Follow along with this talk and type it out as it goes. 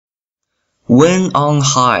When on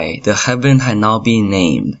high the heaven had not been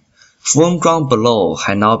named, firm ground below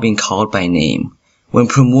had not been called by name, when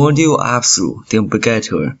primordial Apsu, their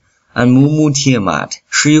begetter, and Mumu Tiamat,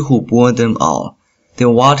 she who bore them all, their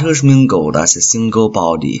waters mingled as a single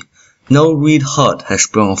body, no reed hut had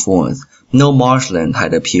sprung forth, no marshland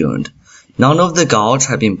had appeared, none of the gods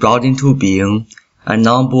had been brought into being, and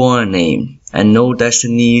none bore a name, and no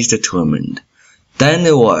destinies determined. Then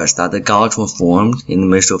it was that the gods were formed in the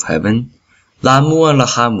midst of heaven. Lamu and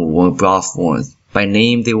Lahamu were brought forth, by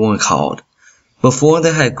name they were called. Before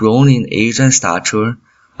they had grown in age and stature,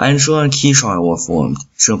 Anshar and Kishar were formed,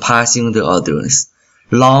 surpassing the others.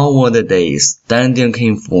 Long were the days, then there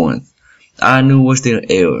came forth. Anu was their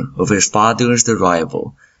heir, of his father's the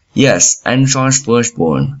rival. Yes, Anshar's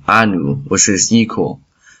firstborn, Anu, was his equal.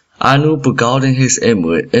 Anu begot in his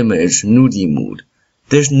image Nudimud.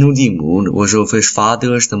 This Nudimud was of his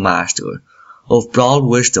father's the master, of broad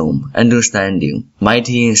wisdom, understanding,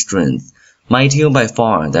 mighty in strength, mightier by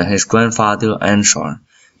far than his grandfather Anshar.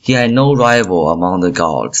 He had no rival among the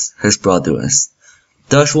gods, his brothers.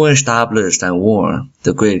 Thus were established and war,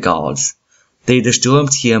 the great gods. They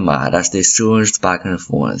disturbed Tiamat as they surged back and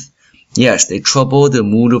forth. Yes, they troubled the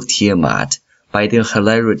mood of Tiamat by their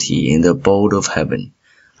hilarity in the abode of heaven.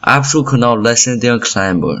 Apsu could not lessen their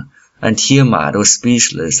clamor, and Tiamat was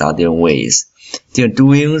speechless at their ways. Their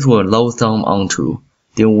doings were loathsome unto.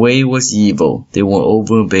 Their way was evil, they were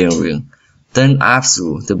overbearing. Then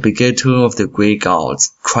Apsu, the begetter of the great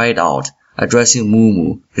gods, cried out, addressing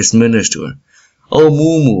Mumu, his minister, O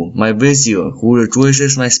Mumu, my vizier, who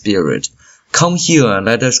rejoices my spirit, come here and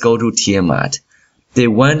let us go to Tiamat. They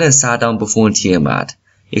went and sat down before Tiamat,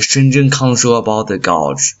 exchanging counsel about the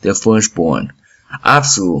gods, their firstborn.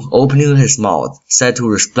 Apsu, opening his mouth, said to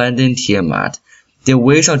resplendent Tiamat, Their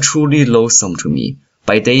ways are truly loathsome to me.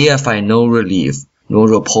 By day I find no relief, nor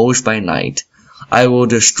repose by night. I will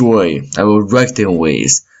destroy, I will wreck their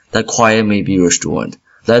ways, that quiet may be restored.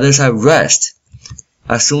 Let us have rest.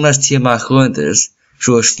 As soon as Tiamat heard this,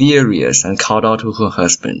 she was furious and called out to her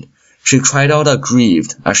husband. She cried out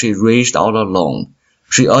aggrieved as she raged out alone.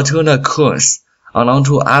 She uttered a curse, and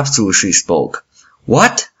unto Apsu she spoke.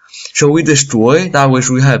 What? Shall we destroy that which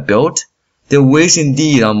we have built? Their ways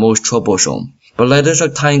indeed are most troublesome, but let us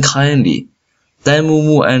attain kindly. Then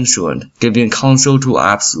Mumu answered, giving counsel to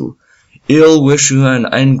Apsu. Ill-wishing and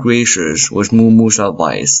ungracious was Mumu's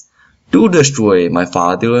advice. Do destroy, my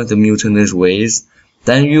father, the mutinous ways,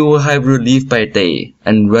 then you will have relief by day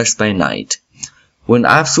and rest by night. When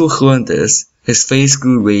Apsu heard this, his face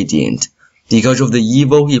grew radiant, because of the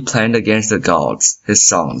evil he planned against the gods, his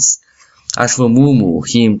sons. As for Mumu,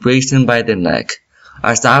 he embraced him by the neck,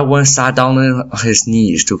 as that one sat down on his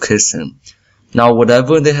knees to kiss him. Now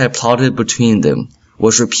whatever they had plotted between them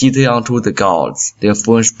was repeated unto the gods, their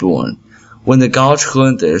firstborn. When the gods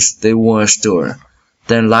heard this, they were astir,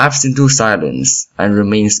 then lapsed into silence, and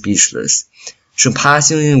remained speechless.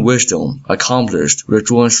 Surpassing in wisdom, accomplished,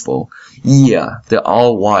 rejoiceful, Ea, the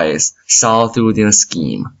all-wise, saw through their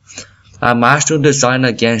scheme. A master design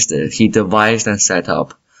against it he devised and set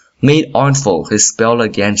up, made artful his spell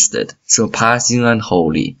against it, surpassing and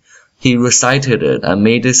holy. He recited it and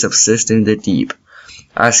made it subsist in the deep,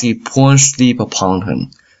 as he poured sleep upon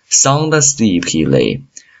him. Sound asleep he lay.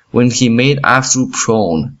 When he made Apsu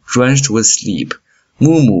prone, drenched with sleep,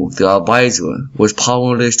 Mumu, the adviser, was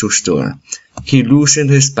powerless to stir. He loosened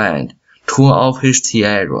his band, tore off his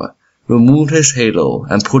tiara, removed his halo,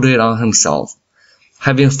 and put it on himself.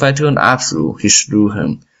 Having fettered Apsu, he slew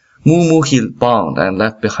him. Mumu he bound and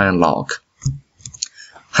left behind lock.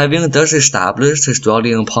 Having thus established his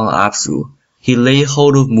dwelling upon Apsu, he laid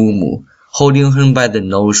hold of Mumu, holding him by the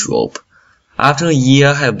nose rope. After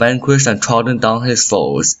Ea had vanquished and trodden down his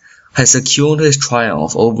foes, had secured his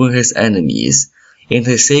triumph over his enemies, in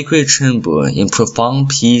his sacred chamber in profound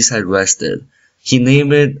peace had rested, he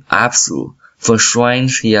named it Apsu, for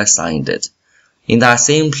shrines he assigned it. In that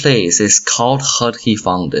same place his cult hut he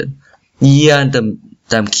founded. Ea and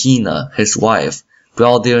Damkina, his wife,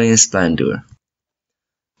 dwelt there in splendor.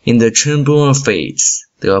 In the chamber of fates,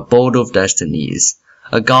 the abode of destinies,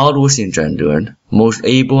 a god was engendered, most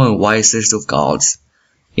able and wisest of gods.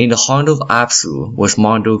 In the heart of Apsu was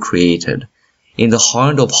Marduk created. In the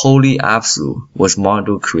heart of holy Apsu was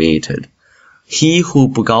Marduk created. He who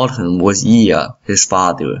begot him was Ea, his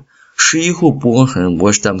father. She who bore him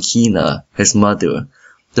was Damkina, his mother.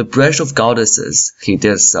 The breast of goddesses he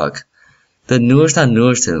did suck. The nurse that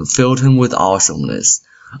nursed him filled him with awesomeness.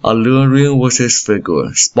 Alluring was his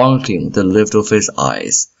figure, sparkling the lift of his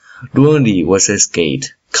eyes. Lordly was his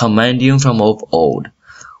gait, commanding from of old.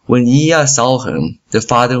 When Ea saw him, the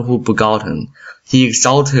father who begot him, He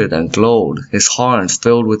exulted and glowed, his heart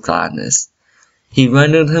filled with gladness. He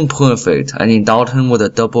rendered him perfect and endowed him with a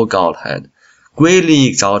double Godhead. Greatly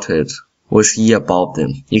exalted was he above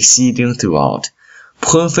them, exceeding throughout.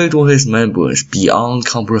 Perfect were his members beyond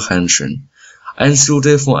comprehension,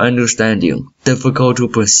 unsuited for understanding, difficult to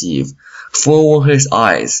perceive. Full were his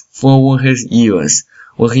eyes, full were his ears.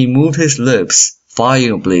 When he moved his lips,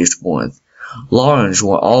 fire blazed forth. Large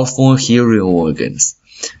were all 4 hearing organs,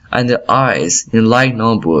 and the eyes, in like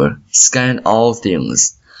number, scanned all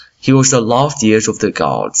things. He was the loftiest of the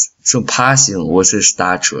gods, surpassing was his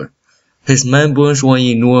stature. His members were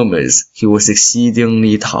enormous, he was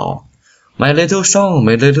exceedingly tall. My little son,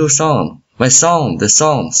 my son, the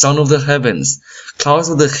son of the heavens, clothed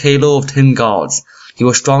with the halo of 10 gods, he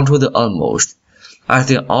was strong to the utmost, as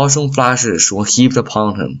the awesome flashes were heaped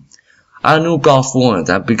upon him. Anu brought forth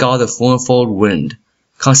and begot the 4-fold wind,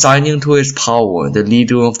 consigning to his power the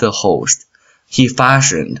leader of the host. He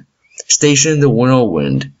fashioned, stationed the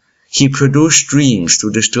whirlwind. He produced streams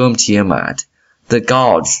to disturb Tiamat. The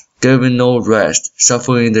gods, given no rest,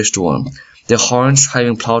 suffering the storm, their hearts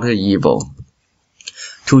having plotted evil.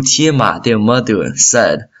 To Tiamat their mother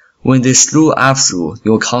said, when they slew Apsu,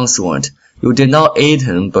 your consort, you did not aid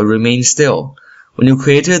him but remained still. When you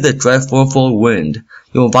created the dreadful 4-fold wind,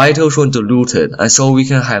 your vitals were diluted, and so we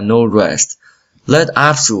can have no rest. Let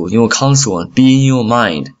Apsu, your consort, be in your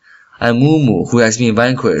mind, and Mumu, who has been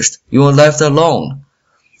vanquished, you are left alone.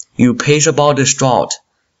 You pace about distraught.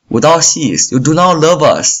 Without cease, you do not love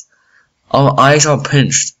us. Our eyes are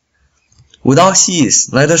pinched. Without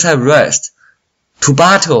cease, let us have rest. To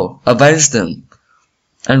battle, avenge them,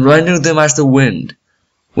 and render them as the wind.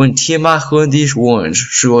 When Tiamat heard these words,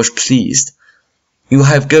 she was pleased. You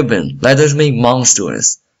have given, let us make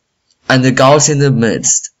monsters, and the gods in the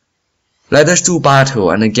midst. Let us do battle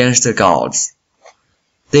and against the gods.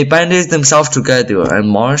 They bandaged themselves together and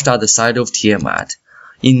marched at the side of Tiamat.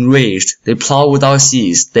 Enraged, they plow without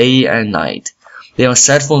cease, day and night. They are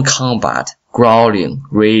set for combat, growling,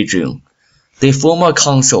 raging. They form a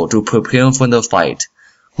council to prepare for the fight.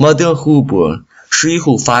 Mother Hubur, she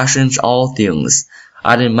who fashions all things,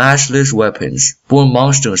 added matchless weapons, born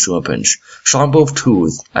monster serpents, sharp of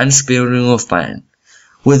tooth, unsparing of fang.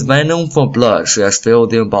 With venom for blood she has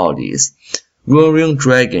filled their bodies. Roaring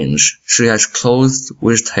dragons she has clothed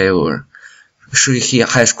with terror. She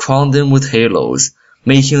has crowned them with halos,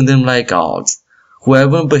 making them like gods.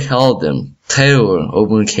 Whoever beheld them, terror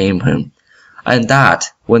overcame him, and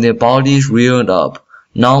that, when their bodies reared up,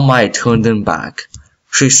 none might turn them back.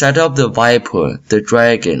 She set up the viper, the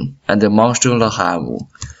dragon, and the monster Lahamu,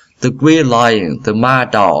 the great lion, the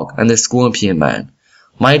mad dog, and the scorpion man,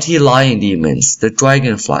 mighty lion demons, the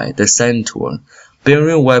dragonfly, the centaur,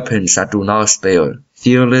 bearing weapons that do not spare,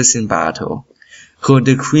 fearless in battle. Her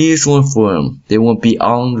decrees were firm, they were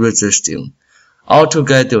beyond resisting.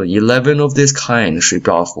 Altogether 11 of this kind she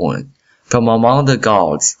brought forth. From among the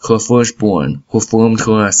gods, her firstborn, who formed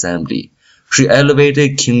her assembly. She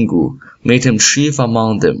elevated Kingu, made him chief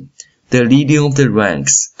among them, the leading of the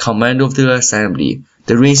ranks, command of the assembly,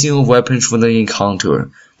 the raising of weapons for the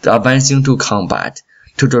encounter, the advancing to combat,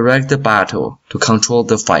 to direct the battle, to control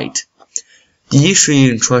the fight. These she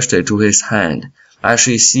entrusted to his hand, as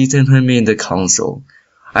she seated him in the council.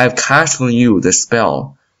 I have cast for you the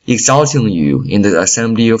spell, exalting you in the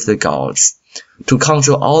assembly of the gods. To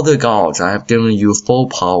conquer all the gods I have given you full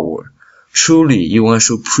power. Truly you are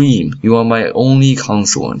supreme, you are my only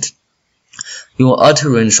consort. Your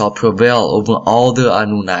utterance shall prevail over all the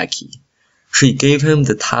Anunnaki. She gave him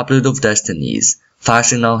the tablet of destinies,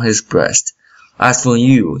 fastened on his breast. As for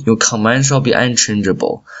you, your command shall be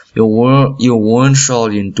unchangeable, your word shall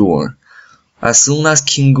endure. As soon as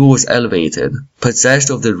Kingu was elevated, possessed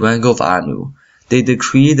of the rank of Anu, they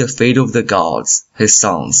decreed the fate of the gods, his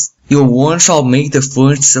sons. Your word shall make the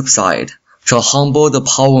first subside, shall humble the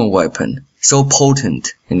power weapon, so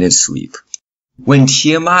potent in its sweep. When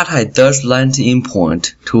Tiamat had thus lent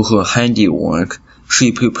import to her handiwork,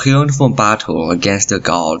 she prepared for battle against the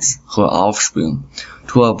gods, her offspring.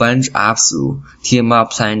 To avenge Apsu,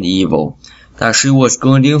 Tiamat planned evil. That she was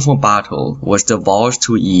girding for battle was divulged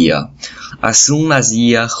to Ea. As soon as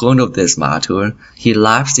Ea heard of this matter, he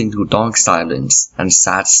lapsed into dark silence and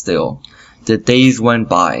sat still. The days went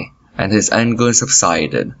by, and his anger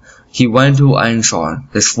subsided. He went to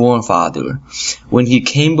Anshar, his forefather. When he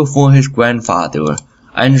came before his grandfather,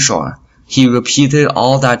 Anshar, he repeated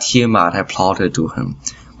all that Tiamat had plotted to him.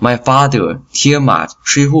 My father, Tiamat,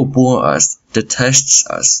 she who bore us, detests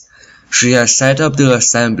us. She has set up the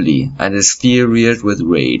assembly and is furious with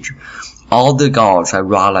rage. All the gods have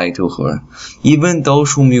rallied to her. Even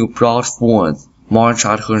those whom you brought forth march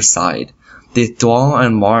at her side. They throng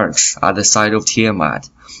and march at the side of Tiamat.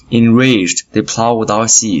 Enraged, they plow without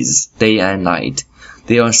cease, day and night.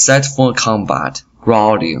 They are set for combat,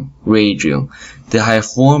 growling, raging. They have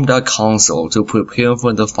formed a council to prepare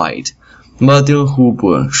for the fight. Mother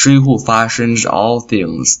Huber, she who fashions all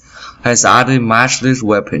things, has added matchless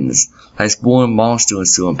weapons, has borne monster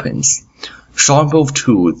serpents. Sharp of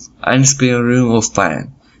tooth, unsparing of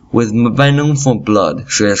fang, with venom for blood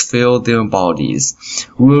she has filled their bodies.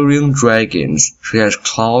 Roaring dragons she has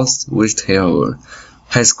clothed with terror,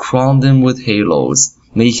 has crowned them with halos,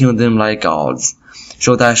 making them like gods,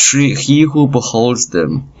 so that he who beholds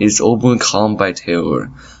them is overcome by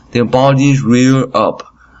terror. Their bodies rear up,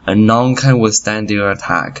 and none can withstand their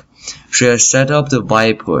attack. She has set up the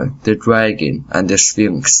viper, the dragon, and the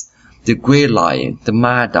sphinx, the great lion, the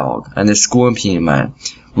mad dog, and the scorpion man,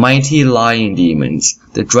 mighty lion demons,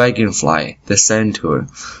 the dragonfly, the centaur,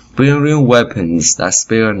 bearing weapons that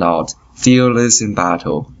spare not, fearless in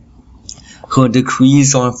battle. Her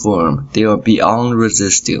decrees are firm, they are beyond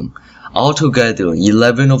resisting. Altogether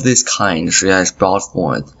 11 of this kind she has brought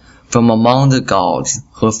forth, from among the gods,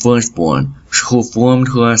 her firstborn, who formed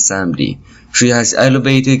her assembly. She has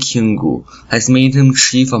elevated Kingu, has made him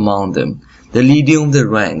chief among them, the leading of the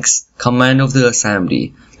ranks, command of the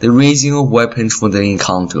assembly, the raising of weapons for the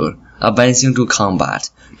encounter, advancing to combat,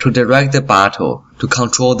 to direct the battle, to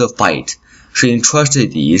control the fight. She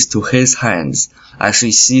entrusted these to his hands, as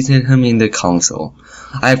she seated him in the council.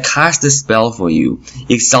 I have cast a spell for you,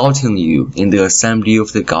 exalting you in the assembly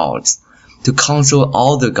of the gods. To counsel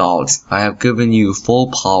all the gods, I have given you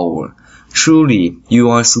full power. Truly, you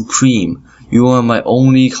are supreme, you are my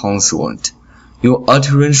only consort. Your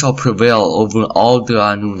utterance shall prevail over all the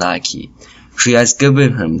Anunnaki. She has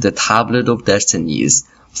given him the tablet of destinies,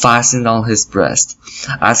 fastened on his breast.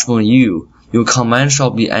 As for you, your command shall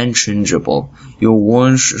be unchangeable, your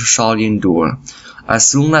words shall endure. As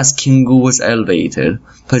soon as Kingu was elevated,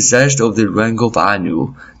 possessed of the rank of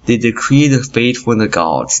Anu, they decreed the fate for the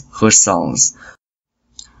gods, her sons.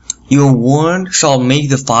 Your word shall make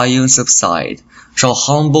the fire subside, shall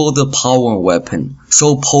humble the power weapon,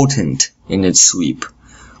 so potent in its sweep.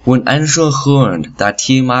 When Anshar heard that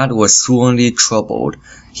Tiamat was sorely troubled,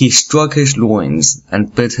 he struck his loins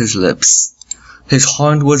and bit his lips. His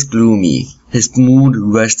heart was gloomy, his mood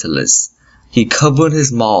restless. He covered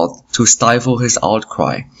his mouth to stifle his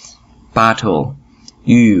outcry. Battle.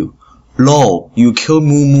 Lo, you killed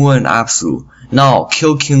Mumu and Apsu. Now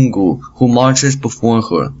kill Kingu, who marches before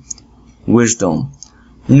her. Wisdom.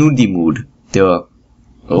 Nudimud,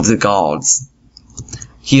 of the gods.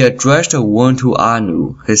 He addressed a word to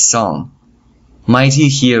Anu, his son. Mighty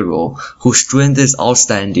hero, whose strength is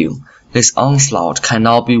outstanding, his onslaught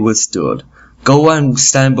cannot be withstood. Go and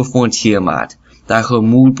stand before Tiamat, that her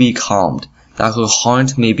mood be calmed, that her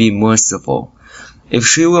heart may be merciful. If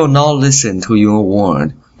she will not listen to your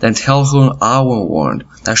word, then tell her our word,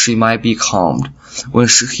 that she might be calmed. When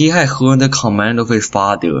he had heard the command of his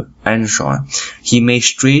father, Anshar, he made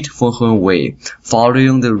straight for her way,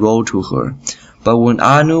 following the road to her. But when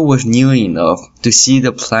Anu was near enough to see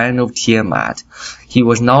the plan of Tiamat, he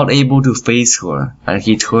was not able to face her, and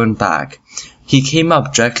he turned back. He came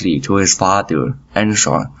up directly to his father,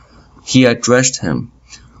 Anshar. He addressed him.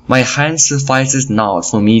 My hand suffices not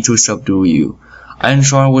for me to subdue you.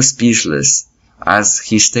 Anshar was speechless, as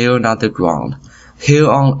he stared at the ground, hair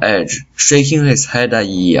on edge, shaking his head at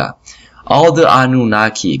Ea. All the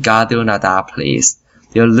Anunnaki gathered at that place.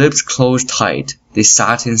 Their lips closed tight, they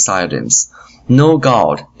sat in silence. No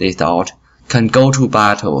god, they thought, can go to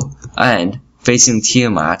battle and, facing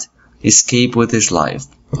Tiamat, escape with his life.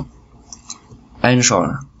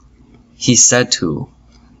 Anshar, he said to,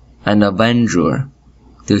 an avenger,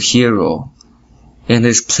 the hero, in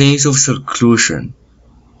his place of seclusion,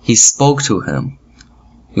 he spoke to him,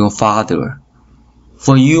 your father,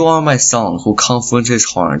 for you are my son who comforts his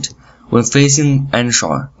heart. When facing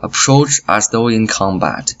Anshar, approach as though in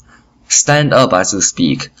combat. Stand up as you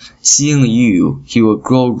speak. Seeing you, he will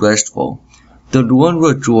grow restful. The Lord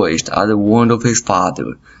rejoiced at the word of his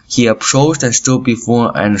father. He approached and stood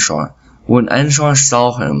before Anshar. When Anshar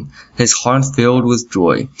saw him, his heart filled with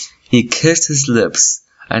joy. He kissed his lips,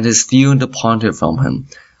 and his fear departed from him.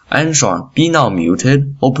 Anshar, be not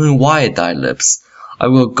muted, open wide thy lips. I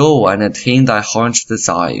will go and attain thy heart's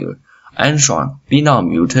desire. Anshar, be not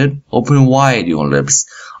muted, open wide your lips.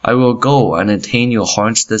 I will go and attain your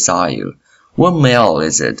heart's desire. What male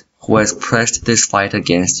is it who has pressed this fight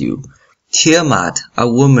against you? Tiamat, a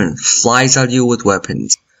woman, flies at you with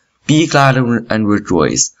weapons. Be glad and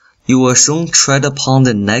rejoice. You will soon tread upon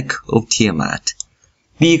the neck of Tiamat.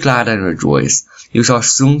 Be glad and rejoice. You shall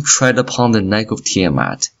soon tread upon the neck of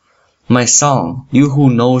Tiamat. My son, you who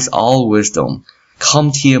knows all wisdom,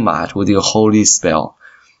 come Tiamat with your holy spell.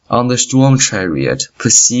 On the storm chariot,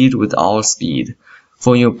 proceed with all speed.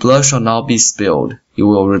 For your blood shall not be spilled, you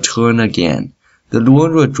will return again. The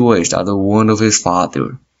Lord rejoiced at the word of his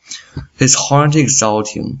father. His heart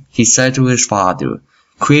exulting, he said to his father,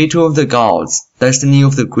 Creator of the gods, destiny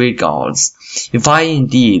of the great gods, if I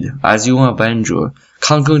indeed, as your avenger,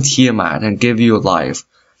 conquer Tiamat and give you life,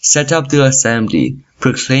 set up the assembly,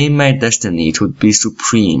 proclaim my destiny to be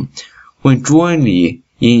supreme. When jointly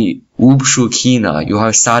in Upshukina you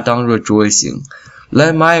have sat down rejoicing,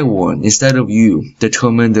 let my word, instead of you,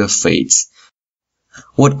 determine their fates.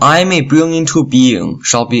 What I may bring into being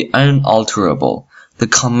shall be unalterable. The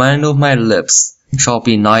command of my lips shall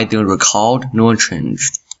be neither recalled nor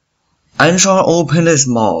changed. Anshar opened his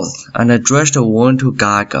mouth and addressed a word to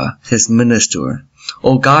Gaga, his minister.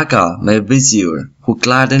 O Gaga, my vizier, who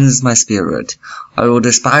gladdens my spirit, I will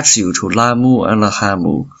dispatch you to Lamu and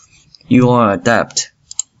Lahamu. You are adept.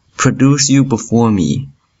 Produce you before me.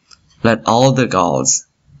 Let all the gods,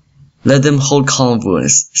 let them hold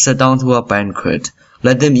converse, sit down to a banquet,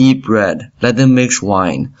 let them eat bread, let them mix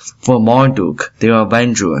wine. For Marduk, their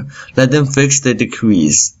avenger, let them fix the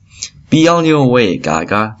decrees. Be on your way,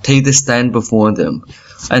 Gaga, take the stand before them,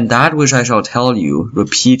 and that which I shall tell you,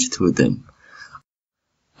 repeat to them.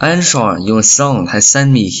 Anshar, your son, has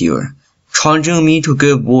sent me here, charging me to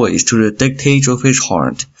give voice to the dictates of his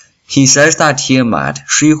heart. He says that Tiamat,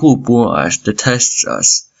 she who bore us, detests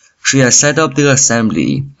us. She has set up the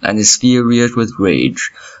assembly, and is furious with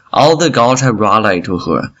rage. All the gods have rallied to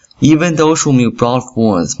her, even those whom you brought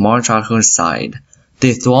forth march at her side.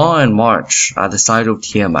 They throng and march at the side of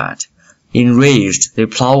Tiamat. Enraged, they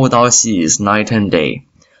plow without cease night and day.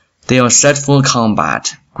 They are set for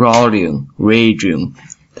combat, growling, raging.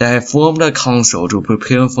 They have formed a council to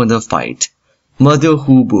prepare for the fight. Mother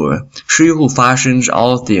Hubur, she who fashions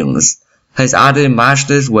all things, has added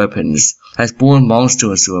matchless weapons, has borne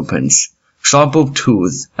monster serpents, sharp of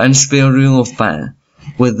tooth, unsparing of fang.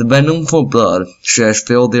 With venom for blood she has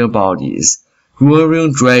filled their bodies.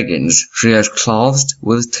 Roaring dragons she has clothed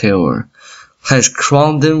with terror, has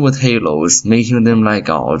crowned them with halos, making them like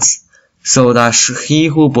gods, so that he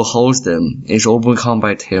who beholds them is overcome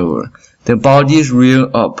by terror. Their bodies rear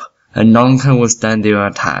up, and none can withstand their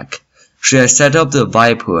attack. She has set up the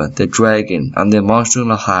viper, the dragon, and the monster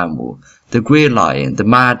Lahamu, the great lion, the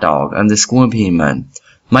mad dog, and the scorpion man,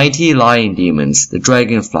 mighty lion demons, the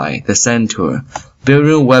dragonfly, the centaur,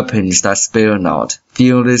 bearing weapons that spare not,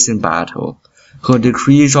 fearless in battle. Her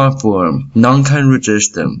decrees are firm, none can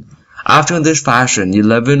resist them. After this fashion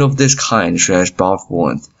 11 of this kind she has brought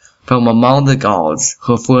forth. From among the gods,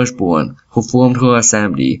 her firstborn, who formed her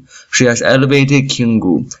assembly, she has elevated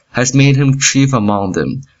Kingu, has made him chief among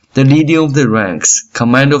them, the leading of the ranks,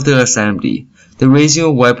 command of the assembly, the raising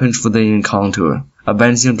of weapons for the encounter,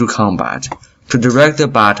 advancing to combat, to direct the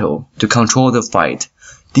battle, to control the fight.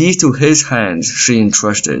 These to his hands she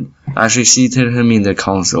entrusted, as she seated him in the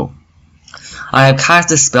council. I have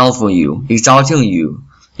cast a spell for you, exalting you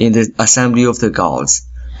in the assembly of the gods.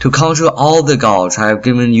 To conquer all the gods I have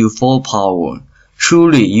given you full power.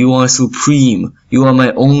 Truly you are supreme, you are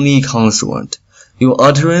my only consort. Your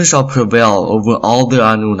utterance shall prevail over all the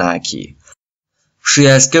Anunnaki. She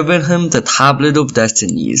has given him the tablet of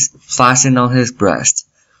destinies, fastened on his breast.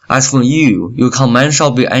 As for you, your command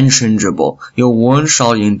shall be unchangeable, your word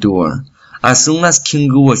shall endure. As soon as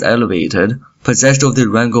Kingu was elevated, possessed of the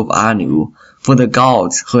rank of Anu, for the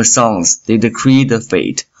gods, her sons, they decreed the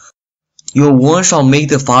fate. Your word shall make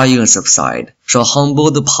the fire subside, shall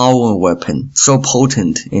humble the power weapon, so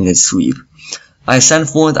potent in its sweep. I sent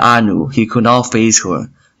forth Anu, he could not face her.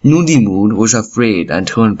 Nudimmud was afraid and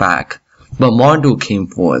turned back. But Marduk came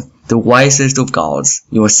forth, the wisest of gods,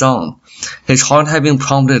 your son. His heart having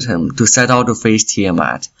prompted him to set out to face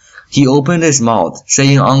Tiamat, he opened his mouth,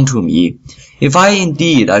 saying unto me, If I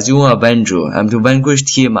indeed, as your avenger, am to vanquish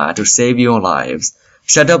Tiamat to save your lives,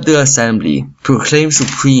 set up the assembly, proclaim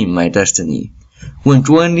supreme my destiny. When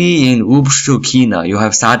jointly in Upshukina you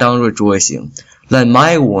have sat down rejoicing, let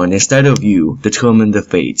my word instead of you determine the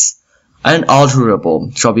fates.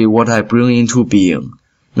 Unalterable shall be what I bring into being.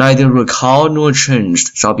 Neither recalled nor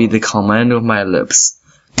changed shall be the command of my lips.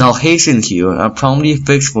 Now hasten here and promptly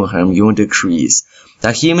fix for him your decrees,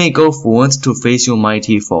 that he may go forth to face your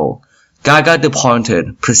mighty foe. Gaga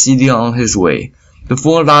departed, proceeding on his way.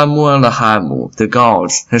 Before Lamu and Lahamu, the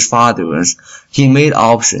gods, his fathers, he made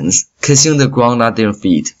obeisance, kissing the ground at their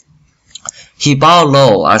feet. He bowed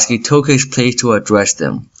low as he took his place to address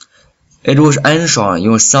them. It was Anshar,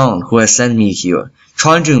 your son, who has sent me here,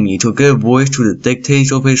 charging me to give voice to the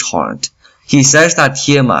dictates of his heart. He says that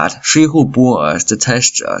Tiamat, she who bore us,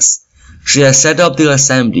 detests us. She has set up the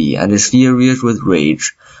assembly and is furious with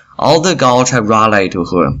rage. All the gods have rallied to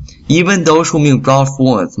her. Even those whom you brought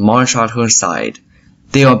forth march at her side.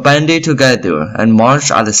 They are banded together and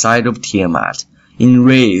march at the side of Tiamat.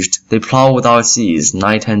 Enraged, they plow without cease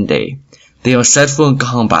night and day. They are set for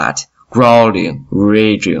combat, growling,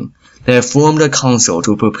 raging. They have formed a council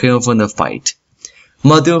to prepare for the fight.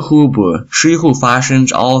 Mother Huber, she who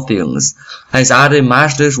fashions all things, has added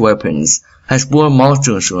matchless weapons, has borne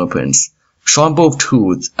monster serpents, sharp of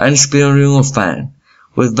tooth and sparing of fan.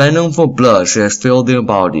 With venom for blood she has filled their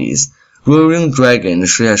bodies. Roaring dragons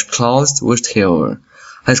she has clothed with terror,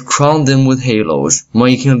 has crowned them with halos,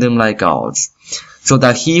 making them like gods, so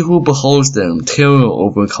that he who beholds them, terror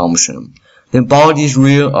overcomes him. Their bodies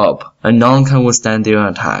rear up, and none can withstand their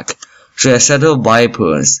attack. She has set up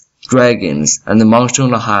vipers, dragons, and the monster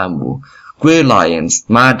Lahamu, great lions,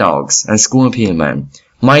 mad dogs, and scorpion men,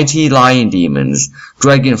 mighty lion demons,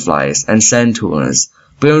 dragonflies, and centaurs,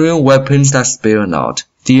 bearing weapons that spare not,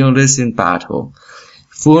 fearless in battle.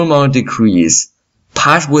 Firm on decrees,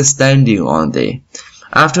 past withstanding on they.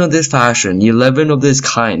 After this fashion 11 of this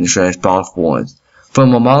kind she has brought forth.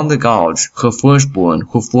 From among the gods, her firstborn,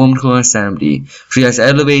 who formed her assembly, she has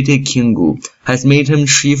elevated Kingu, has made him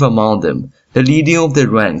chief among them, the leading of the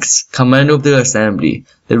ranks, commander of the assembly,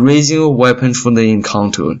 the raising of weapons for the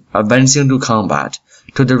encounter, advancing to combat,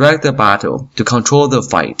 to direct the battle, to control the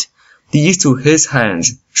fight. These to his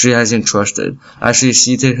hands she has entrusted, as she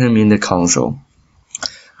seated him in the council.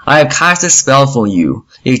 I have cast a spell for you,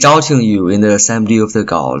 exalting you in the assembly of the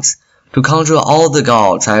gods. To conquer all the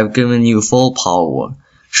gods I have given you full power.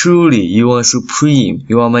 Truly you are supreme,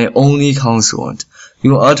 you are my only consort.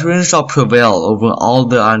 Your utterance shall prevail over all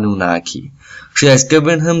the Anunnaki. She has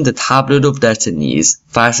given him the tablet of destinies,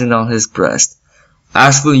 fastened on his breast.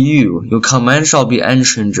 As for you, your command shall be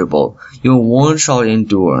unchangeable, your word shall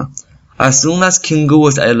endure. As soon as Kingu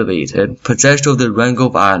was elevated, possessed of the rank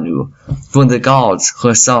of Anu, from the gods,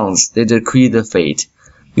 her sons, they decreed the fate.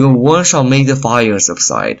 Your word shall make the fire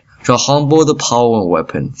subside, shall humble the power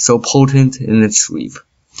weapon, so potent in its sweep.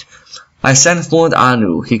 I sent forth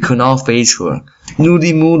Anu, he could not face her.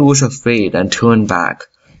 Newly Moon was afraid and turned back.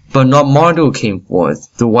 But not Marduk came forth,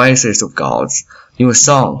 the wisest of gods. Your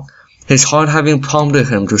son, his heart having prompted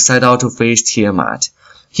him to set out to face Tiamat.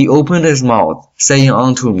 He opened his mouth, saying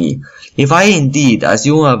unto me, If I indeed, as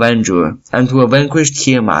your avenger, am to vanquish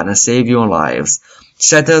Tiamat and save your lives,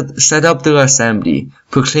 set up the assembly,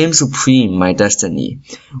 proclaim supreme my destiny.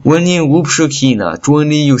 When in Upshakina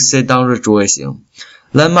jointly you sit down rejoicing,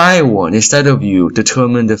 let my word instead of you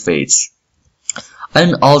determine the fates.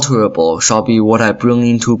 Unalterable shall be what I bring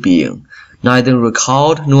into being, neither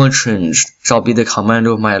recalled nor changed shall be the command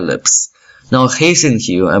of my lips. Now hasten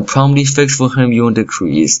here and promptly fix for him your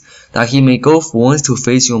decrees, that he may go forth to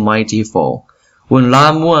face your mighty foe. When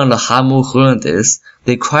Lamu and Lahamu heard this,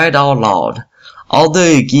 they cried out loud. All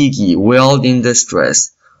the Igigi wailed in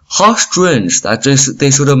distress. How strange that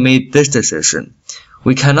they should have made this decision.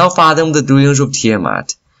 We cannot fathom the doings of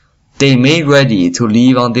Tiamat. They made ready to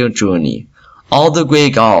leave on their journey, all the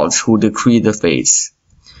great gods who decreed the fates.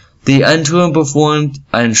 They entered and performed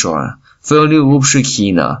Anshar, fairly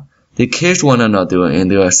Upshakina. They kissed one another in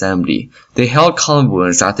their assembly. They held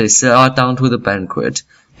converse as they sat down to the banquet.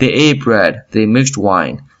 They ate bread, they mixed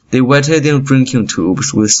wine. They wetted their drinking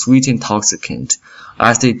tubes with sweet intoxicant.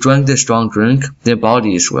 As they drank the strong drink, their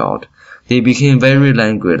bodies swelled. They became very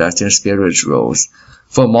languid as their spirits rose.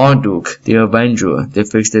 For Marduk, their avenger, they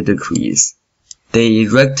fixed the decrees. They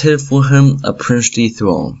erected for him a princely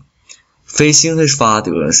throne. Facing his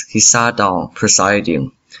fathers, he sat down,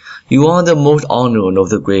 presiding. You are the most honored of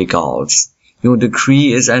the great gods. Your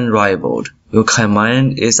decree is unrivaled. Your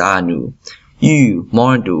command is Anu. You,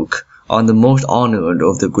 Marduk, are the most honored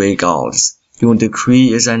of the great gods. Your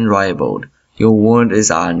decree is unrivaled. Your word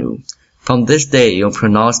is Anu. From this day your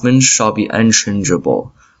pronouncements shall be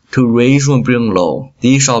unchangeable. To raise or bring low,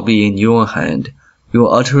 these shall be in your hand.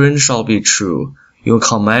 Your utterance shall be true. Your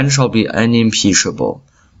command shall be unimpeachable.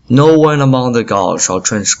 No one among the gods shall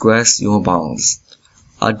transgress your bounds.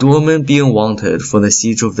 Adornment being wanted for the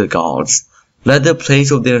seats of the gods, let the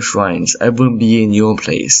place of their shrines ever be in your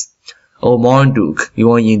place. O Marduk,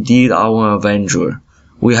 you are indeed our avenger.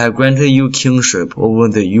 We have granted you kingship over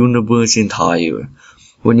the universe entire.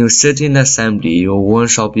 When you sit in assembly, your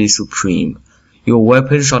word shall be supreme. Your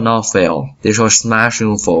weapons shall not fail, they shall smash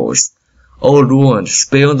your foes. O Lord,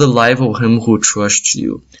 spare the life of him who trusts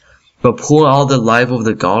you, but pour out the life of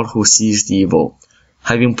the god who sees evil.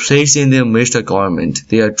 Having placed in their midst a garment,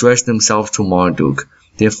 they addressed themselves to Marduk,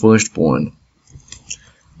 their firstborn.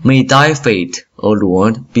 May thy fate, O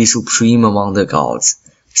Lord, be supreme among the gods.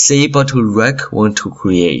 Say but to wreck when to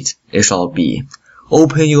create, it shall be.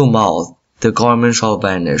 Open your mouth, the garment shall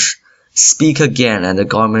vanish. Speak again, and the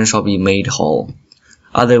garment shall be made whole.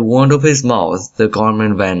 At the word of his mouth, the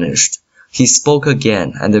garment vanished. He spoke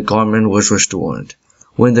again, and the garment was restored.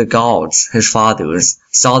 When the gods, his fathers,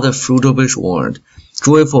 saw the fruit of his word,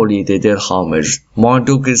 joyfully they did homage.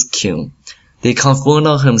 Marduk is king. They conferred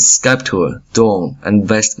on him scepter, throne, and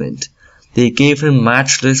vestment. They gave him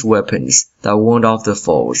matchless weapons that warned off the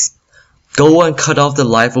foes. Go and cut off the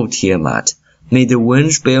life of Tiamat. May the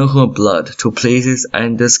winds bear her blood to places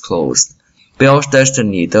undisclosed. Bel's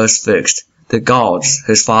destiny thus fixed, the gods,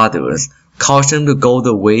 his fathers, caused him to go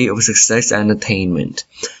the way of success and attainment.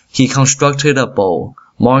 He constructed a bow,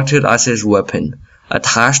 marked it as his weapon,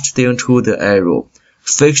 attached thereto the arrow,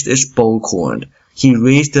 fixed its bow cord. He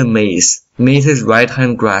raised the mace, made his right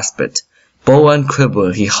hand grasp it. Bow and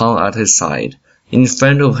quiver he hung at his side. In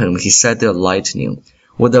front of him he set the lightning.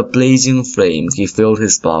 With a blazing flame he filled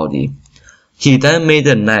his body. He then made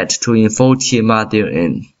a net to enfold Tiamat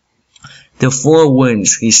therein. The four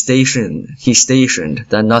winds he stationed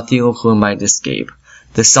that nothing of her might escape.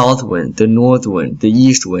 The south wind, the north wind, the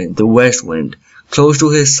east wind, the west wind. Close to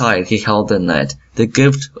his side he held the net, the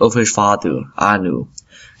gift of his father, Anu.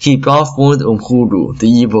 He brought forth Umhuru, the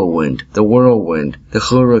evil wind, the whirlwind, the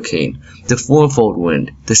hurricane, the fourfold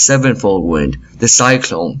wind, the sevenfold wind, the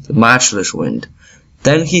cyclone, the matchless wind.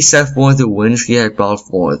 Then he set forth the winds he had brought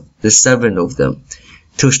forth, the seven of them.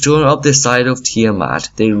 To stir up the side of Tiamat,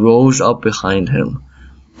 they rose up behind him.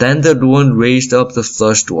 Then the Lord raised up the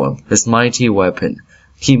flood-storm, his mighty weapon.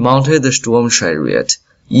 He mounted the storm chariot,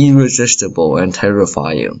 irresistible and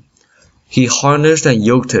terrifying. He harnessed and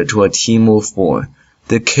yoked it to a team of four,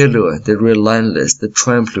 the killer, the relentless, the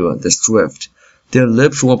trampler, the swift. Their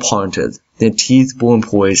lips were parted, their teeth bore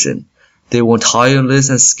poison. They were tireless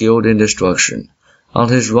and skilled in destruction. On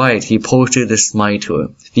his right he posted the smiter,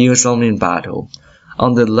 fearsome in battle.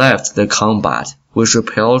 On the left the combat, which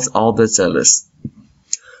repels all the zealous.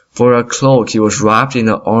 For a cloak he was wrapped in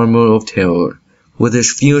the armor of terror. With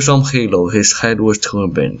his fearsome halo his head was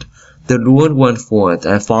turbaned. The Lord went forth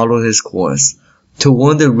and followed his course.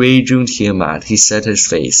 Toward the raging Tiamat he set his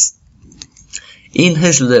face. In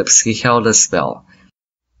his lips he held a spell.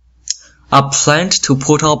 A plant to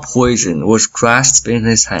put out poison was grasped in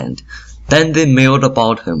his hand. Then they milled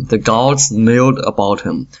about him, the gods milled about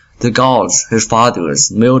him. The gods, his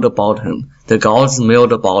fathers, milled about him. The gods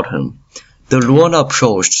milled about him. The Lord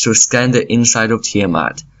approached to scan the inside of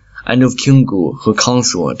Tiamat, and of Kingu, her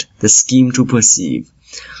consort, the scheme to perceive.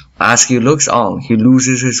 As he looks on, he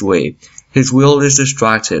loses his way. His will is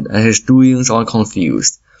distracted, and his doings are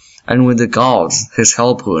confused. And when the gods, his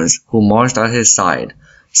helpers, who marched at his side,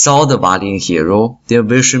 saw the valiant hero, their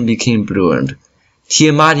vision became blurred.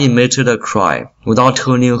 Tiamat emitted a cry, without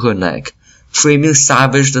turning her neck, framing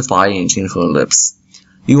savage defiance in her lips.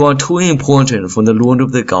 You are too important for the Lord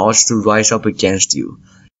of the gods to rise up against you.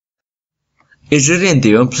 Is it in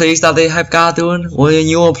their place that they have gathered, or in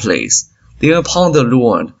your place? Thereupon the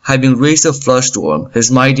Lord, having raised the flood storm, his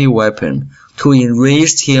mighty weapon, to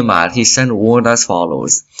enrage Tiamat, he sent word as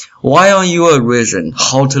follows. Why are you arisen,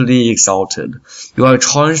 haughtily exalted? You have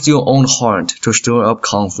charged your own heart to stir up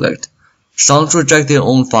conflict. Sons reject their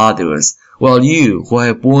own fathers, while you, who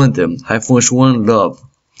have borne them, have forsworn love.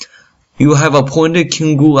 You have appointed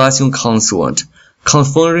Kingu as your consort,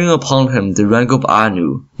 conferring upon him the rank of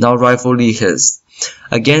Anu, now rightfully his.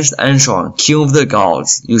 Against Anshar, king of the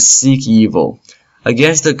gods, you seek evil.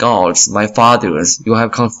 Against the gods, my fathers, you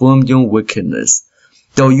have confirmed your wickedness.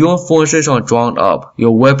 Though your forces are drawn up,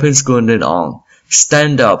 your weapons girded on,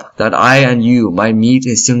 stand up, that I and you might meet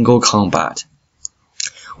in single combat.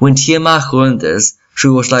 When Tiamat heard this, she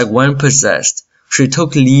was like one possessed. She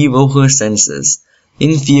took leave of her senses.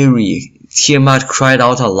 In fury, Tiamat cried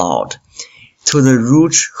out aloud. To the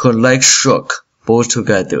root, her legs shook, both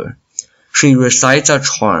together. She recites a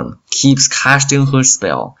charm, keeps casting her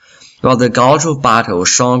spell, while the gods of battle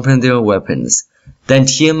sharpen their weapons. Then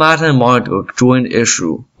Tiamat and Marduk joined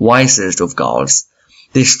issue, wisest of gods.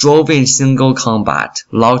 They strove in single combat,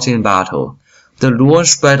 locked in battle. The Lord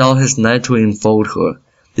spread out his net to enfold her.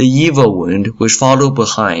 The evil wind, which followed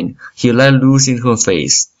behind, he let loose in her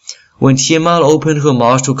face. When Tiamat opened her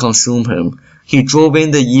mouth to consume him, he drove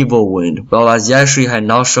in the evil wind, while as yet she had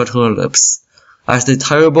not shut her lips. As the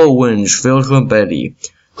terrible winds filled her belly,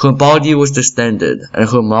 her body was distended, and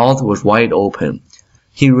her mouth was wide open.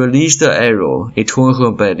 He released the arrow, it tore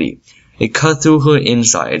her belly. It cut through her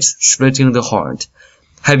insides, splitting the heart.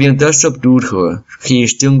 Having thus subdued her, he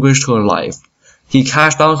extinguished her life. He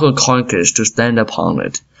cast down her carcass to stand upon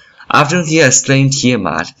it. After he had slain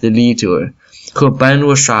Tiamat, the leader, her band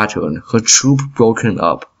was shattered, her troop broken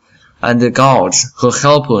up, and the gods, her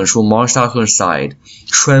helpers who marched at her side,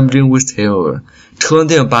 trembling with terror, turned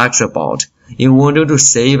their backs about, in order to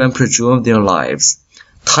save and preserve their lives.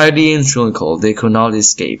 Tightly encircled, they could not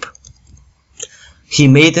escape. He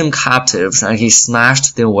made them captives, and he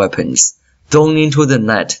smashed their weapons. Thrown into the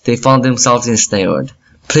net, they found themselves ensnared.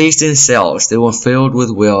 Placed in cells, they were filled with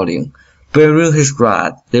wailing. Bearing his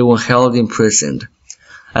wrath, they were held imprisoned.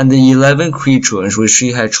 And the 11 creatures which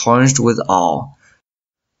she had charged with awe,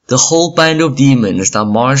 the whole band of demons that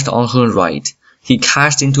marched on her right, he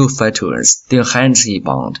cast into fetters, their hands he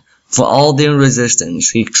bound. For all their resistance,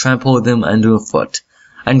 he trampled them underfoot.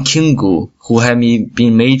 And Kingu, who had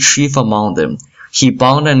been made chief among them, he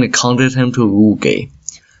bound and counted him to Uge.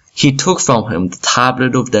 He took from him the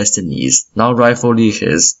tablet of destinies, now rightfully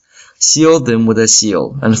his, sealed them with a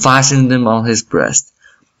seal, and fastened them on his breast.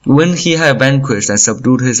 When he had vanquished and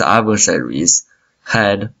subdued his adversaries,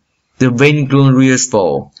 had, the vainglorious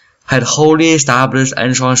foe, had wholly established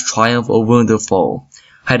Anshan's triumph over the foe,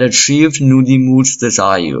 had achieved Nudimmud's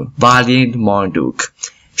desire, valiant Marduk,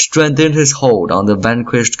 strengthened his hold on the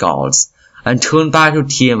vanquished gods, and turned back to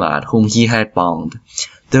Tiamat whom he had bound.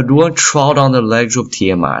 The Lord trod on the legs of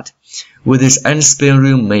Tiamat. With his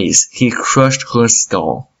unsparing mace he crushed her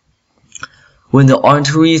skull. When the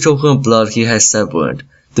arteries of her blood he had severed,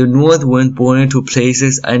 the north wind bore into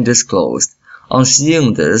places undisclosed. On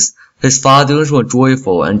seeing this, his fathers were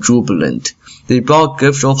joyful and jubilant. They brought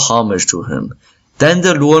gifts of homage to him. Then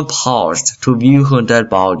the Lord paused to view her dead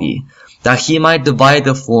body, that he might divide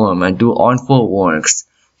the form and do artful works.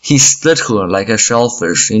 He split her like a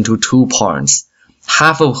shellfish into 2 parts.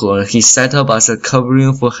 Half of her he set up as a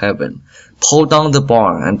covering for heaven, pulled down the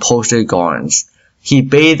barn and posted guards. He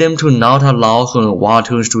bade them to not allow her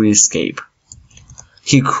waters to escape.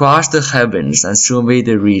 He crossed the heavens and surveyed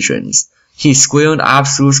the regions. He squared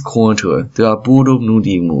Apsu's quarter, the abode of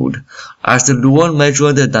Nudimmud. As the Lord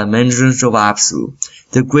measured the dimensions of Apsu,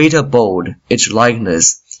 the great abode, its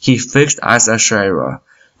likeness, he fixed as Asherah.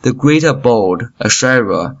 The great abode,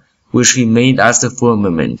 Asherah, which he made as the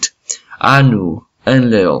firmament. Anu,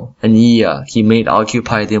 Enlil, and Ea he made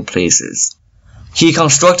occupy their places. He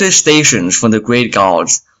constructed stations for the great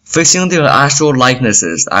gods, fixing their astral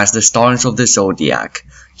likenesses as the stars of the zodiac.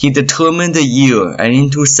 He determined the year, and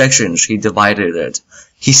into sections he divided it.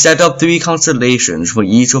 He set up 3 constellations for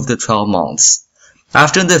each of the 12 months.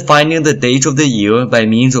 After defining the dates of the year by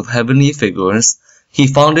means of heavenly figures, he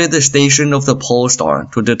founded the station of the pole star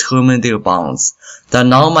to determine their bounds, that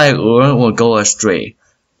none might err or go astray.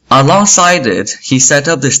 Alongside it, he set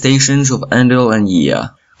up the stations of Enlil and Ea.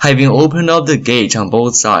 Having opened up the gate on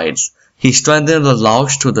both sides, he strengthened the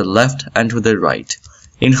locks to the left and to the right.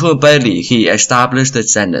 In her belly he established the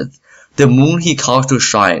zenith. The moon he caused to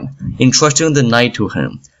shine, entrusting the night to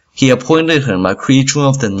him. He appointed him a creature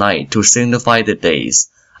of the night to signify the days,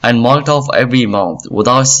 and marked off every month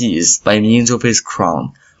without cease by means of his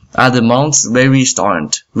crown. At the month's very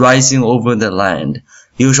start, rising over the land,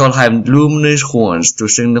 you shall have luminous horns to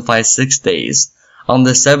signify 6 days, on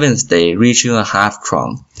the 7th day reaching a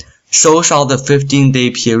half-crown. So shall the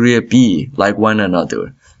 15-day period be like one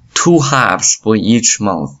another, 2 halves for each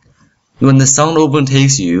month. When the sun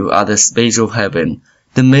overtakes you at the space of heaven,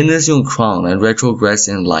 diminish your crown and retrogress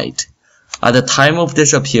in light. At the time of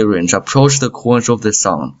disappearance approach the course of the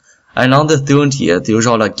sun, and on the 30th you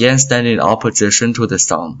shall again stand in opposition to the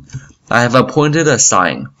sun. I have appointed a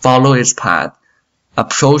sign, follow its path,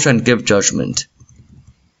 approach and give judgment.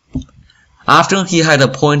 After he had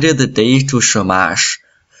appointed the days to Shamash,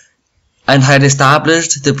 and had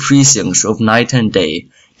established the precincts of night and day,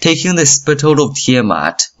 taking the spittle of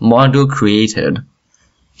Tiamat, Marduk created,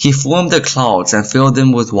 he formed the clouds and filled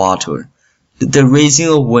them with water, the raising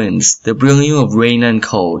of winds, the bringing of rain and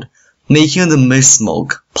cold, making the mist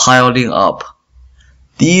smoke, piling up.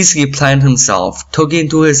 These he planned himself, took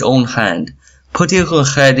into his own hand. Putting her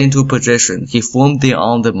head into position, he formed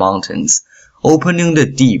thereon the mountains, opening the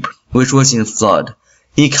deep, which was in flood.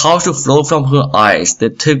 He caused to flow from her eyes the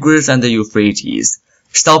Tigris and the Euphrates.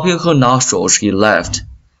 Stopping her nostrils he left.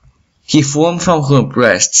 He formed from her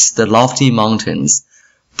breasts the lofty mountains.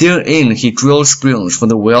 Therein he drilled springs for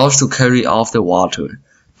the wells to carry off the water.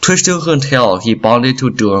 Twisting her tail he bounded to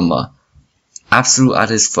Durma, Apsu at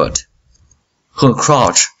his foot. Her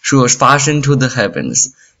crotch she was fastened to the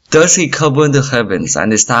heavens. Thus he covered the heavens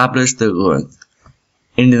and established the earth.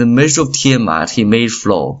 In the midst of Tiamat he made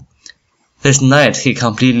flow. His net he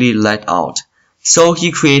completely let out. So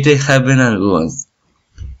he created heaven and earth,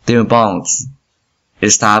 their bounds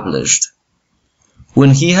established.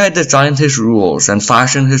 When he had designed his rules and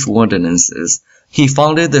fashioned his ordinances, he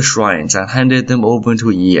founded the shrines and handed them over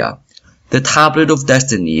to Ea. The tablet of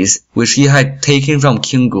destinies, which he had taken from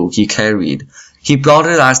Kingu, he carried. He brought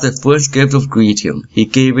it as the first gift of greeting. He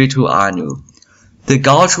gave it to Anu. The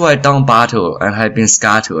gods who had done battle and had been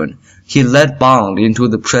scattered, he led bound into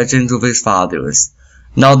the presence of his fathers.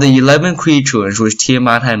 Now the 11 creatures which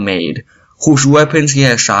Tiamat had made, whose weapons he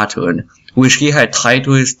had shattered, which he had tied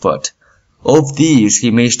to his foot, of these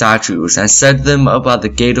he made statues and set them up at the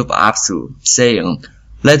gate of Apsu, saying,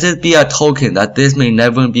 "Let it be a token that this may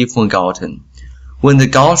never be forgotten." When the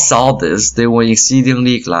gods saw this, they were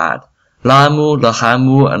exceedingly glad. Lamu,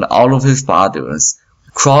 Lahamu, and all of his fathers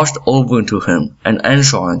crossed over to him, and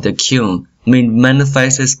Enshon, the king, made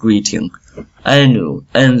manifest his greeting. Anu,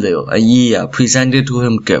 Enlil, and Ea presented to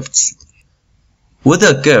him gifts. With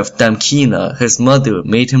a gift, Damkina, his mother,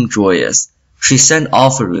 made him joyous. She sent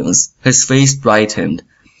offerings, his face brightened.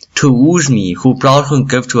 To Uzmi, who brought her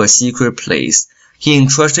gift to a secret place, he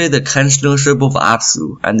entrusted the chancellorship of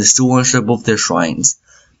Apsu and the stewardship of the shrines.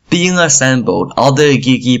 Being assembled, all the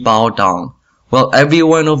Igigi bowed down, while every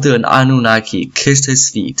one of the Anunnaki kissed his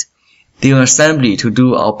feet. The assembly to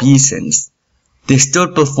do obeisance. They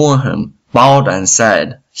stood before him, bowed and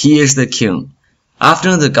said, "He is the king."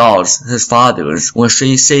 After the gods, his fathers, were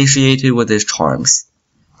satiated with his charms.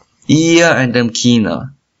 Ea and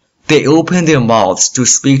Damkina. They opened their mouths to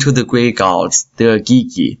speak to the great gods, the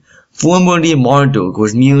Agigi. Formerly Marduk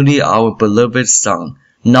was merely our beloved son.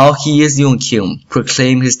 Now he is your king.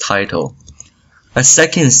 Proclaim his title. A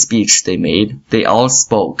second speech they made. They all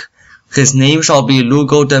spoke. His name shall be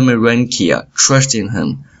Lugo de Merenkia. Trust in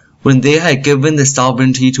him. When they had given the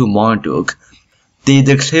sovereignty to Marduk, they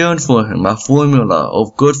declared for him a formula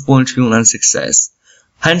of good fortune and success.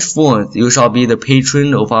 Henceforth you shall be the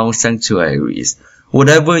patron of our sanctuaries.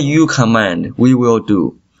 Whatever you command, we will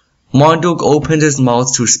do. Marduk opened his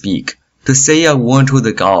mouth to speak, to say a word to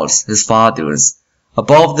the gods, his fathers.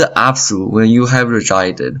 Above the Apsu where you have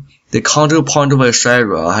resided, the counterpart of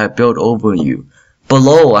Asherah I have built over you.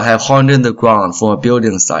 Below I have hardened the ground for a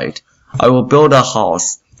building site. I will build a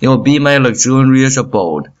house. It will be my luxurious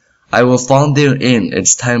abode. I will found therein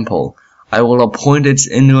its temple. I will appoint its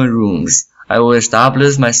inner rooms. I will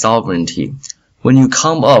establish my sovereignty. When you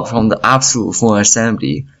come up from the Apsu for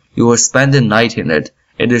assembly, you will spend the night in it.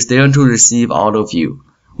 It is there to receive all of you.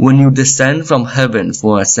 When you descend from heaven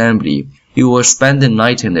for assembly, you will spend the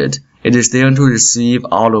night in it. It is there to receive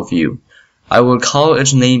all of you. I will call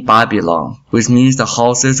its name Babylon, which means the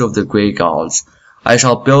houses of the great gods. I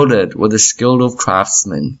shall build it with the skill of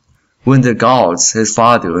craftsmen. When the gods, his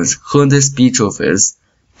fathers, heard the speech of his,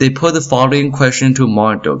 they put the following question to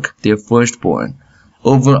Marduk, their firstborn.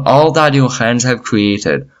 Over all that your hands have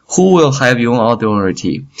created, who will have your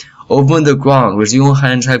authority? Over the ground which your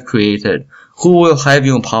hands have created, who will have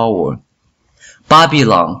your power?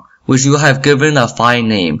 Babylon, which you have given a fine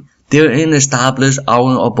name, therein establish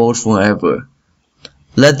our abode forever.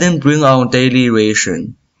 Let them bring our daily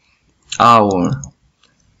ration.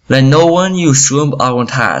 Let no one usurp our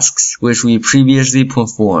tasks which we previously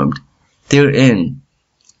performed. Therein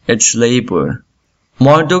its labor.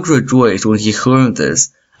 Marduk rejoiced when he heard this,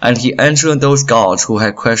 and he answered those gods who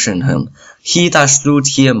had questioned him. He that slew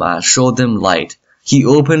Tiamat showed them light. He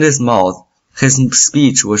opened his mouth. His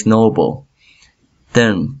speech was noble.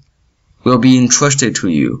 Them will be entrusted to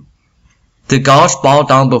you. The gods bowed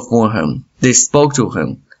down before him. They spoke to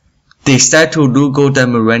him. They said to Lugo de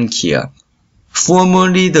Merenkia,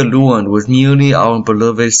 "Formerly the Luan was merely our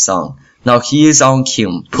beloved son. Now he is our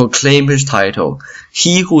king. Proclaim his title.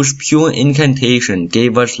 He whose pure incantation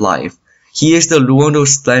gave us life. He is the Lord of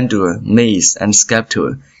splendor, mace, and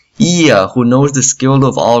scepter. Ea, who knows the skill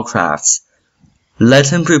of all crafts. Let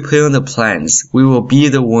him prepare the plans. We will be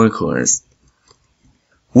the workers."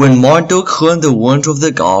 When Marduk heard the words of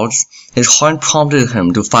the gods, his heart prompted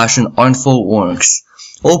him to fashion artful works.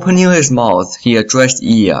 Opening his mouth, he addressed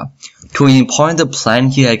Ea, to impart the plan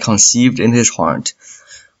he had conceived in his heart.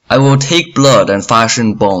 "I will take blood and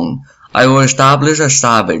fashion bone. I will establish a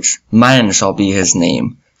savage. Man shall be his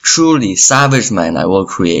name. Truly, savage man I will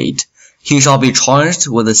create. He shall be charged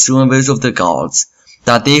with the service of the gods,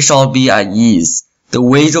 that they shall be at ease. The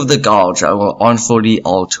ways of the gods I will artfully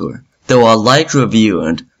alter. Though alike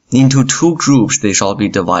revered, into two groups they shall be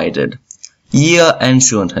divided." Ea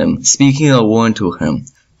answered him, speaking a word to him,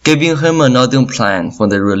 giving him another plan for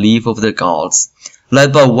the relief of the gods.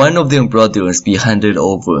 Let but one of their brothers be handed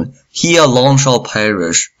over. He alone shall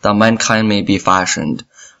perish, that mankind may be fashioned.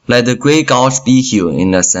 Let the great gods be here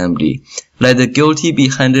in assembly. Let the guilty be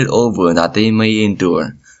handed over, that they may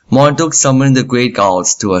endure. Marduk summoned the great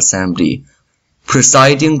gods to assembly.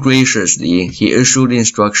 Presiding graciously, he issued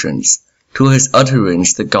instructions. To his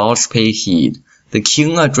utterance the gods paid heed. The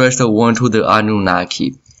king addressed a warning to the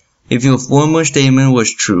Anunnaki. If your former statement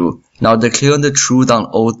was true, now declare the truth on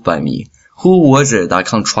oath by me. Who was it that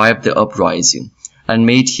contrived the uprising, and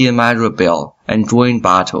made Tiamat rebel, and join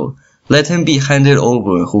battle? Let him be handed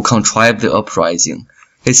over who contrived the uprising.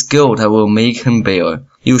 His guilt I will make him bear.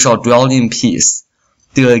 You shall dwell in peace.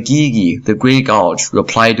 The Agigi, the great gods,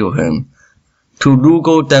 replied to him. To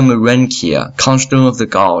Lugo Demirenkia, constant of the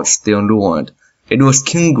gods, their lord, it was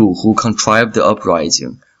Kingu who contrived the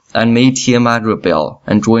uprising, and made Tiamat rebel,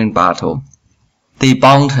 and join battle. They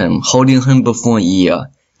bound him, holding him before Ea.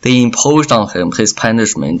 They imposed on him his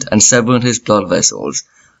punishment, and severed his blood vessels.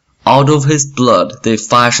 Out of his blood they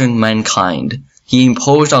fashioned mankind. He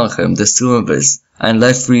imposed on him the service, and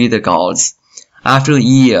let free the gods. After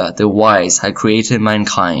Ea, the wise, had created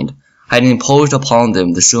mankind, had imposed upon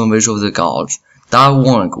them the service of the gods, that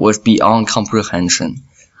work was beyond comprehension.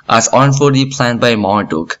 As artfully planned by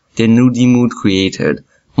Marduk, the Nudimud created,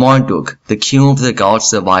 Marduk, the king of the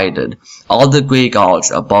gods, divided all the great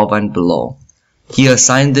gods above and below. He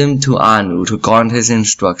assigned them to Anu to guard his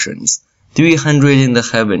instructions. 300 in the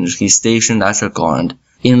heavens he stationed as a guard.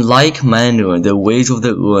 In like manner the ways of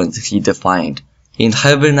the earth he defined. In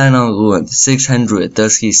heaven and on earth 600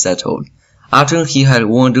 thus he settled. After he had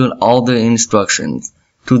ordered all the instructions,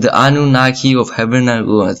 to the Anunnaki of heaven and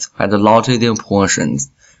earth had allotted their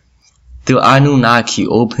portions. The Anunnaki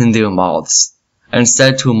opened their mouths, and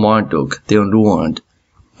said to Marduk, their lord,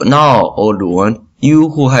 Now, O Lord, you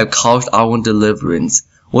who have caused our deliverance,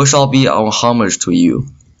 what shall be our homage to you?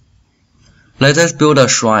 Let us build a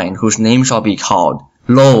shrine whose name shall be called.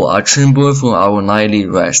 Lo, a chamber for our nightly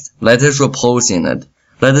rest. Let us repose in it.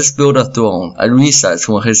 Let us build a throne, a recess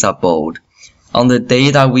for his abode. On the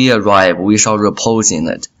day that we arrive, we shall repose in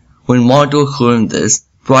it. When Marduk heard this,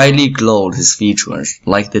 brightly glowed his features,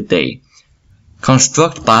 like the day.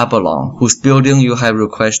 Construct Babylon, whose building you have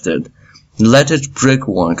requested. Let its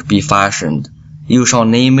brickwork be fashioned. You shall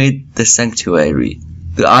name it the sanctuary.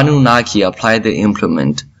 The Anunnaki applied the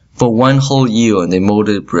implement. For 1 whole year they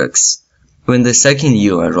molded bricks. When the 2nd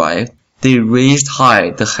year arrived, they raised high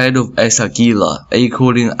the head of Esagila,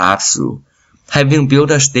 equaling Apsu. Having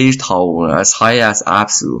built a stage tower as high as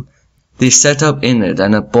Apsu, they set up in it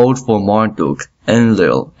an abode for Marduk,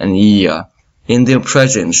 Enlil, and Ea. In their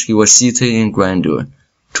presence he was seated in grandeur.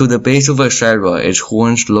 To the base of Asherah its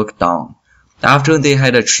horns looked down. After they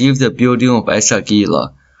had achieved the building of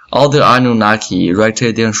Esagila, all the Anunnaki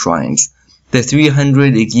erected their shrines. The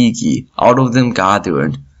 300 Igigi out of them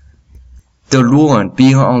gathered, the Lord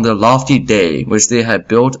being on the lofty day which they had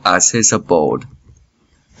built as his abode.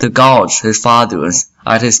 The gods, his fathers,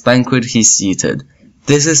 at his banquet he seated.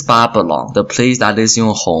 This is Babylon, the place that is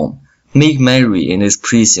your home. Make merry in its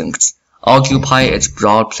precincts. Occupy its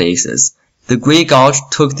broad places. The great gods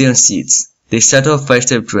took their seats. They set up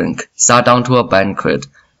festive drink, sat down to a banquet.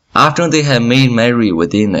 After they had made merry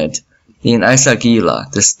within it, in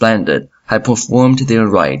Esagila, the splendid, had performed their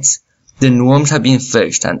rites. The norms had been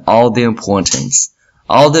fixed and all their importance.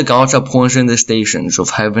 All the gods apportioned the stations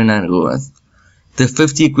of heaven and earth. The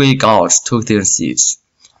 50 great gods took their seats.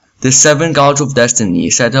 The 7 gods of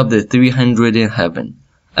destiny set up the 300 in heaven.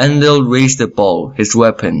 Enlil raised the bow, his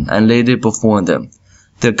weapon, and laid it before them.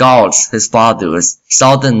 The gods, his fathers,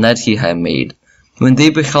 saw the net he had made. When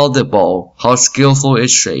they beheld the bow, how skillful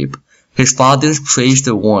its shape, his fathers praised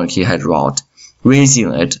the work he had wrought.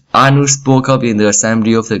 Raising it, Anu spoke up in the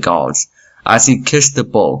assembly of the gods. As he kissed the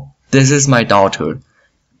bow, This is my daughter.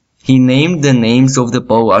 He named the names of the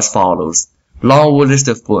bow as follows. Longwood is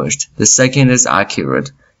the first, the second is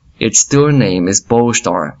accurate. Its third name is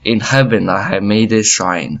Bowstar. In heaven I have made it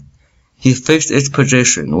shine. He fixed its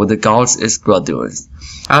position with the gods its brothers.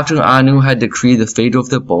 After Anu had decreed the fate of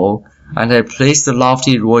the bow, and had placed the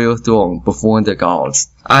lofty royal throne before the gods,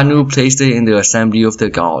 Anu placed it in the assembly of the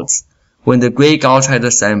gods. When the great gods had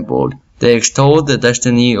assembled, they extolled the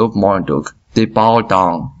destiny of Marduk. They bowed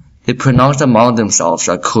down. They pronounced among themselves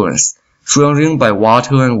a curse, swearing by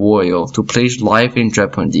water and oil to place life in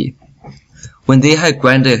jeopardy. When they had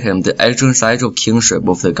granted him the exercise of kingship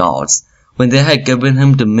of the gods, when they had given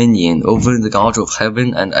him dominion over the gods of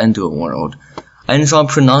heaven and underworld, Enlil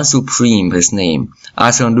pronounced supreme his name,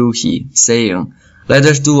 Asaluhi, saying, Let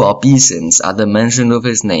us do obeisance at the mention of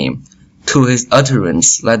his name. To his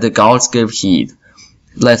utterance let the gods give heed.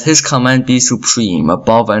 Let his command be supreme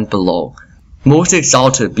above and below. Most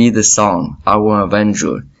exalted be the Son, our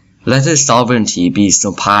avenger. Let his sovereignty be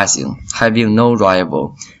surpassing, having no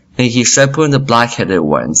rival. May he shepherd the black-headed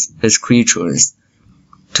ones, his creatures.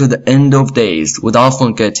 To the end of days, without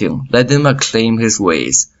forgetting, let them acclaim his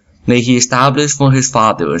ways. May he establish for his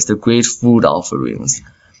fathers the great food offerings.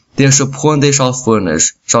 Their support they shall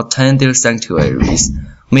furnish, shall tend their sanctuaries.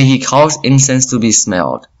 May he cause incense to be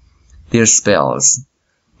smelled. Their spells.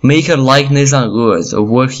 Make a likeness on earth of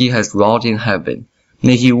what he has wrought in heaven.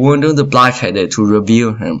 May he warn the black-headed to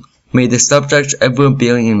revere him. May the subjects ever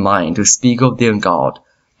bear in mind to speak of their God.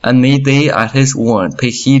 And may they at his word pay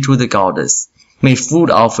heed to the goddess. May food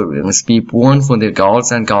offerings be borne for their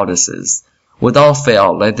gods and goddesses. Without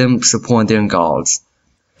fail let them support their gods.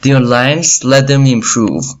 Their lands let them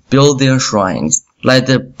improve, build their shrines. Let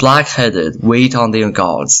the black-headed wait on their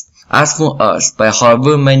gods. As for us, by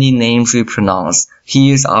however many names we pronounce,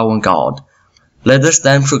 he is our God. Let us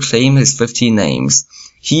then proclaim his 50 names.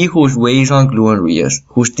 He whose ways are glorious,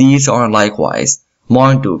 whose deeds are likewise.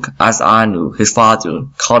 Marduk, as Anu, his father,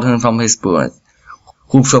 called him from his birth.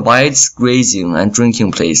 Who provides grazing and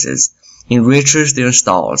drinking places, enriches their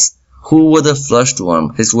stalls. Who with the flush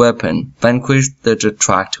storm, his weapon, vanquished the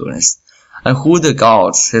detractors. And who the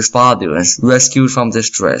gods, his fathers, rescued from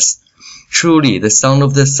distress. Truly the son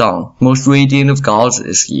of the sun, most radiant of gods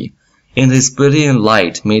is he. In his brilliant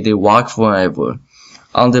light may they walk forever.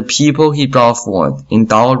 On the people he brought forth,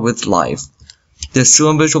 endowed with life. The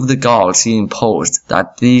service of the gods he imposed,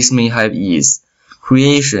 that these may have ease.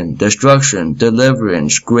 Creation, destruction,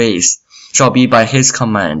 deliverance, grace, shall be by his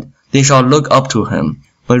command. They shall look up to him.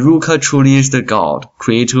 Maruka truly is the God,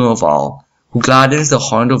 creator of all, who gladdens the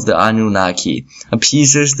heart of the Anunnaki,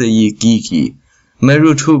 appeases the Igigi.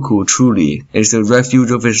 Merutuku truly is the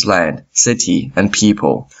refuge of his land, city, and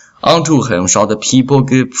people. Unto him shall the people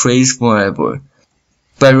give praise forever.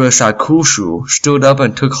 Bereshakushu stood up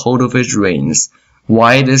and took hold of his reins.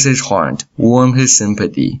 Wide is his heart, warm his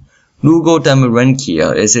sympathy. Lugo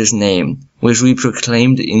Damarenkia is his name, which we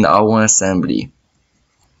proclaimed in our assembly.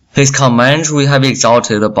 His commands we have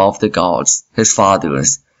exalted above the gods, his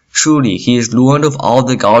fathers. Truly he is Lord of all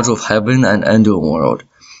the gods of heaven and underworld.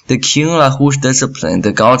 The king at whose discipline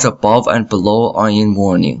the gods above and below are in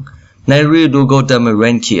mourning. Neri Lugo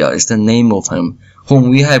Damarenkia is the name of him, whom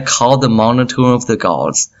we have called the monitor of the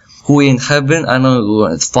gods, who in heaven and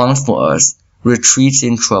on earth founds for us retreats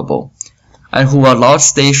in trouble, and who allowed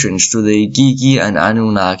stations to the Igigi and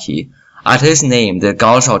Anunnaki. At his name the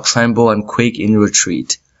gods shall tremble and quake in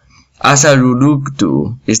retreat.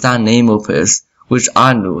 Asarulugdu is that name of his, which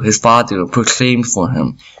Anu, his father, proclaimed for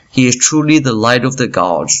him. He is truly the light of the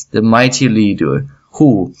gods, the mighty leader,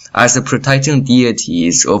 who, as the protecting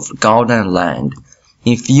deities of God and land,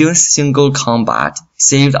 in fierce single combat,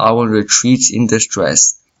 saved our retreats in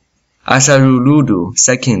distress. Asaruludu,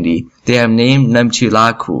 secondly, they have named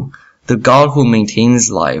Nemchilaku, the god who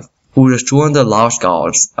maintains life, who restored the lost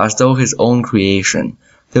gods as though his own creation,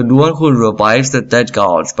 the Lord who revives the dead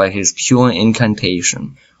gods by his pure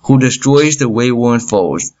incantation, who destroys the wayward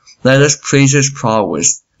foes. Let us praise his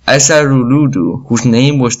prowess. Asaruludu, whose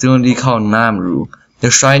name was sternly called Namru, the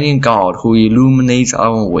shining god who illuminates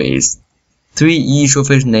our ways. 3 each of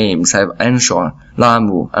his names have Anshar,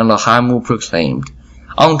 Lamu, and Lahamu proclaimed.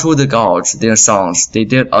 Unto the gods their songs they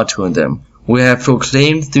did utter them. We have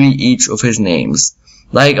proclaimed 3 each of his names.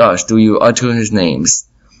 Like us do you utter his names.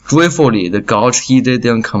 Joyfully the gods heeded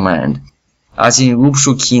their command. As in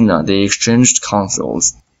Upshukina they exchanged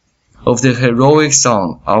counsels. Of the heroic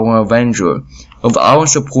son, our avenger, of our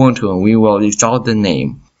supporter we will exalt the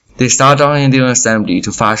name. They sat down in their assembly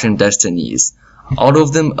to fashion destinies, all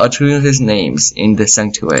of them uttering his names in the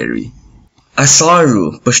sanctuary.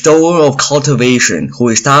 Asaru, bestower of cultivation, who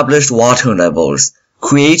established water levels,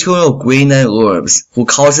 creator of grain and herbs, who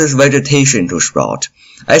causes vegetation to sprout.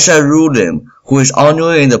 Asarulim, who is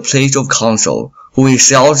honored in the place of counsel, who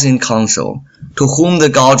excels in counsel, to whom the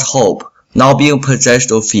gods hope, now being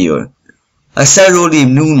possessed of fear.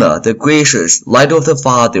 Asarulim Nuna, the gracious, light of the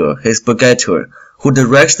Father, his begetter, who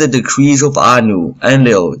directs the decrees of Anu,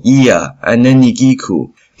 Enlil, Ea, and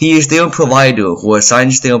Nenigiku. He is their provider who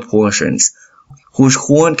assigns their portions, whose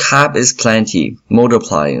horn cap is plenty,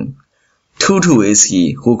 multiplying. Tutu is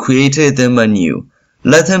he who created them anew.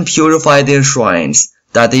 Let him purify their shrines,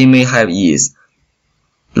 that they may have ease.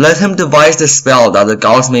 Let him devise the spell that the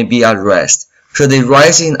gods may be at rest. Should they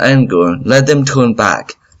rise in anger, let them turn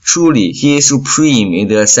back. Truly, he is supreme in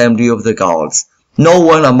the assembly of the gods. No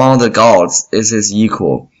one among the gods is his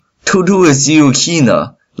equal. Tutu is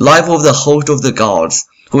Zirukina, life of the host of the gods,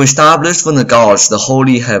 who established for the gods the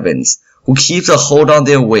holy heavens, who keeps a hold on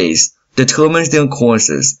their ways, determines their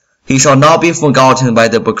courses. He shall not be forgotten by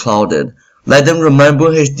the beclouded. Let them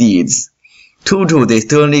remember his deeds. Tutu they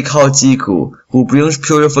sternly call Jiku, who brings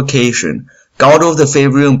purification, god of the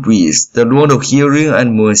favoring breeze, the lord of hearing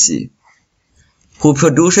and mercy, who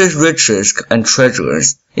produces riches and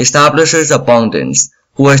treasures, establishes abundance,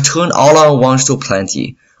 who has turned all our wants to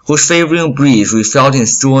plenty, whose favoring breeze we felt in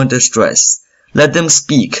sore distress. Let them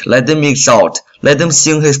speak, let them exalt, let them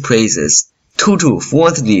sing his praises. 2.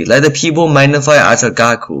 Fourthly, let the people magnify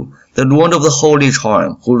Asagaku, the lord of the holy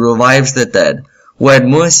charm, who revives the dead, who had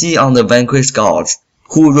mercy on the vanquished gods,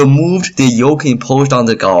 who removed the yoke imposed on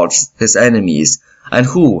the gods, his enemies, and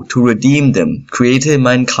who, to redeem them, created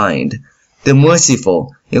mankind, the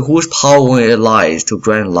merciful, in whose power it lies to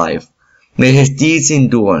grant life. May his deeds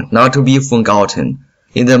endure, not to be forgotten,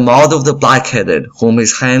 in the mouth of the black-headed, whom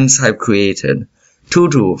his hands have created.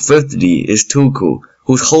 2. Fifthly is Tuku,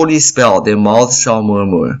 whose holy spell their mouths shall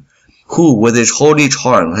murmur, who with his holy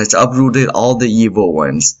charm has uprooted all the evil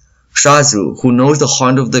ones. Shazu, who knows the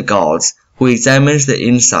heart of the gods, who examines the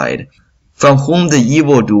inside, from whom the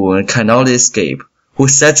evildoer cannot escape, who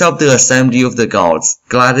sets up the assembly of the gods,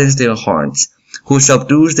 gladdens their hearts, who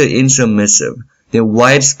subdues the insubmissive, their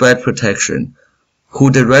widespread protection, who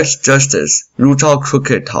directs justice, roots out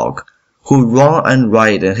crooked talk, who wrong and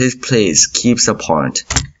right in his place keeps apart.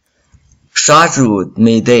 Shaju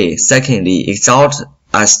may they, secondly, exalt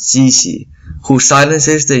as Jishi, who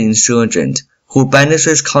silences the insurgent, who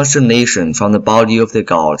banishes consternation from the body of the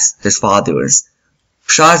gods, his fathers.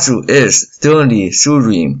 Shaju is, thirdly,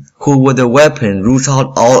 Shurim, who with a weapon roots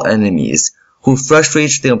out all enemies, who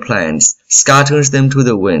frustrates their plans, scatters them to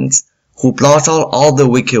the winds, who blots out all the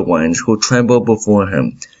wicked ones who tremble before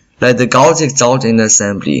him. Let the gods exalt in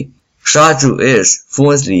assembly. Shaju is,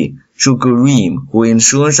 fourthly, Shugurim, who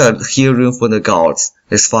ensures a hearing for the gods,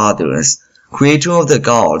 his fathers, creator of the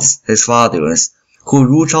gods, his fathers, who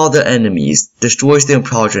roots out the enemies, destroys their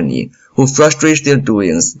progeny, who frustrates their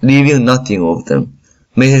doings, leaving nothing of them.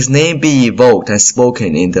 May his name be evoked and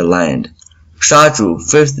spoken in the land. Shaju,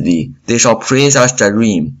 fifthly, they shall praise as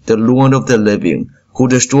Jarim, the Lord of the living, who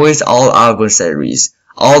destroys all adversaries,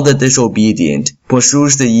 all the disobedient,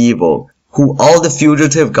 pursues the evil, who all the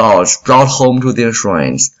fugitive gods brought home to their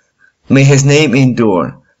shrines. May his name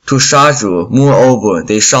endure. To Shaju, moreover,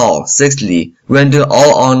 they shall, sixthly, render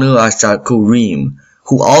all honor as Jakurim,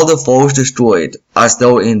 who all the foes destroyed, as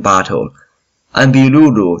though in battle. And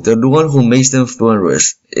Bilulu, the Lord who makes them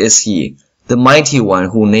flourish, is he, the mighty one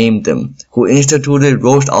who named them, who instituted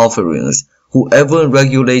roast offerings, who ever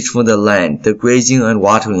regulates for the land the grazing and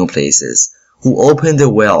watering places, who opened the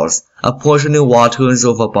wells, apportioning waters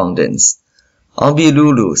of abundance. On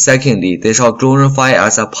Bilulu, secondly, they shall glorify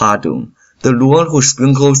as Apadum, the Lord who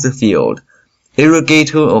sprinkles the field,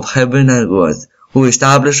 irrigator of heaven and earth, who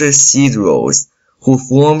establishes seed rows, who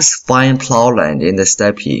forms fine plowland in the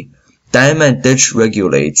steppe, dam and ditch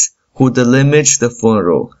regulates, who delimits the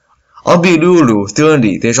furrow. On Bilulu,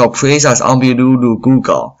 thirdly, they shall praise as Ambilulu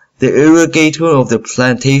Gugal, the irrigator of the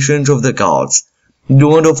plantations of the gods,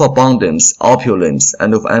 Lord of abundance, opulence,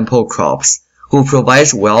 and of ample crops, who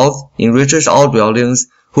provides wealth, enriches all dwellings,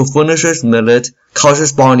 who furnishes millet,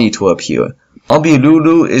 causes barley to appear.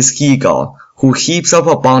 Ambilulu is Higal, who heaps up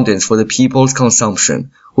abundance for the people's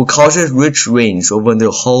consumption, who causes rich rains over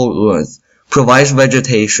the whole earth, provides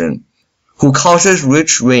vegetation, who causes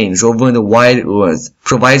rich rains over the wide earth,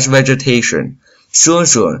 provides vegetation.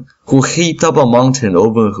 Shur, who heaped up a mountain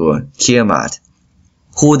over her, Tiamat,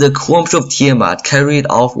 who the corpse of Tiamat carried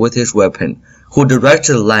off with his weapon, who directs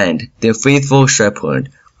the land, their faithful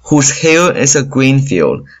shepherd, whose hair is a grain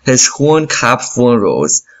field, his horn-capped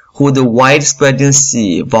furrows, who the wide-spreading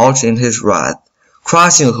sea vaults in his wrath,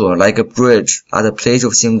 crossing her like a bridge at the place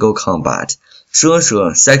of single combat.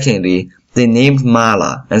 Shur, secondly, they named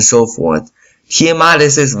Mala, and so forth. Tiamat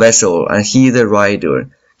is his vessel, and he the rider.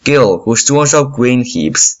 Gil, who stores up grain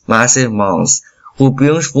heaps, massive mounds, who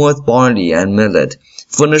brings forth barley and millet,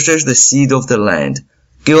 furnishes the seed of the land.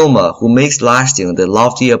 Gilma, who makes lasting the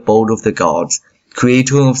lofty abode of the gods,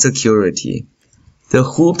 creator of security. The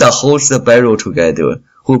hoop that holds the barrel together,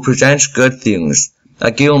 who presents good things.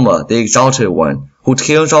 Agilma, the exalted one, who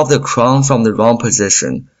tears off the crown from the wrong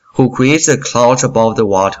position, who creates the clouds above the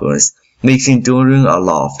waters, makes enduring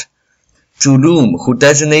aloft. Julum, who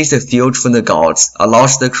designates the fields for the gods,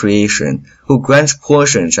 allows the creation, who grants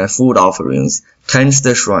portions and food offerings, tends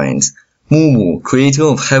the shrines. Mumu, creator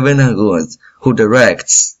of heaven and earth, who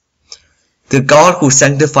directs. The god who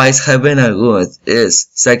sanctifies heaven and earth is,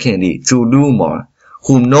 secondly, Julumar,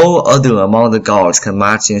 whom no other among the gods can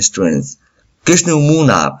match in strength.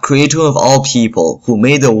 Gishnu-Munab, creator of all people, who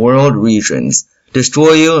made the world regions,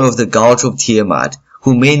 destroyer of the gods of Tiamat,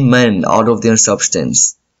 who made men out of their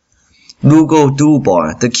substance. Lugo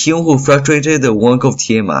Dubar, the king who frustrated the work of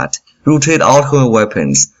Tiamat, rooted out her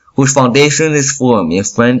weapons, whose foundation is firm in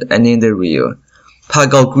front and in the rear.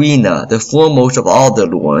 Pagalgrina, the foremost of all the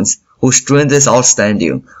lords, whose strength is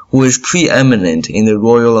outstanding, who is preeminent in the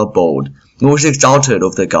royal abode, most exalted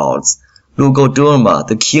of the gods. Lugodurma,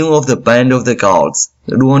 the king of the band of the gods,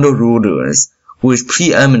 the lord of rulers, who is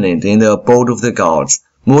preeminent in the abode of the gods,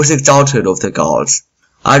 most exalted of the gods.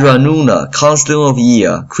 Aranuna, counselor of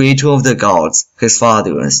Ea, creator of the gods, his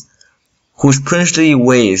fathers, whose princely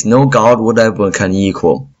ways no god whatever can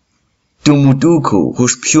equal. Dumuduku,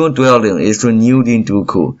 whose pure dwelling is renewed in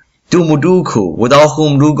Duku. Dumuduku, without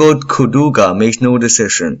whom Lugokuduga makes no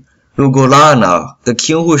decision. Lugolana, the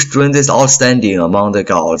king whose strength is outstanding among the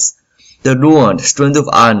gods. The Lord, strength of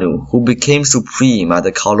Anu, who became supreme at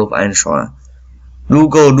the call of Anshar.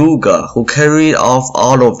 Lugoluga, who carried off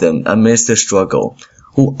all of them amidst the struggle,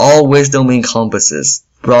 who all wisdom encompasses,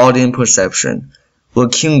 broad in perception.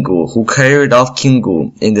 Kingu, who carried off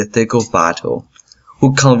Kingu in the thick of battle,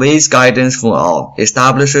 who conveys guidance for all,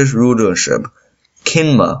 establishes rulership.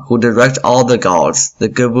 Kinma, who directs all the gods, the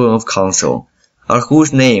giver of counsel, at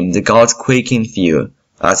whose name the gods quake in fear,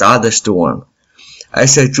 as at the storm.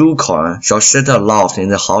 As a Jukar shall sit aloft in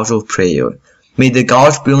the house of prayer, may the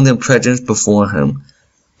gods bring them presents before him,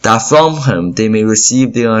 that from him they may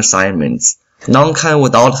receive their assignments. None can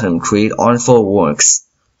without him create artful works.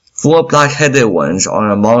 4 black-headed ones are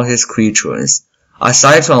among his creatures.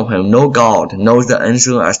 Aside from him, no god knows the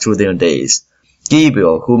answer as to their days.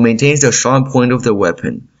 Gabriel, who maintains the sharp point of the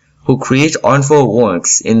weapon, who creates artful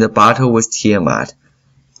works in the battle with Tiamat,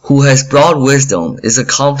 who has broad wisdom, is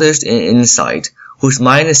accomplished in insight, whose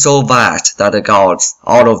mind is so vast that the gods,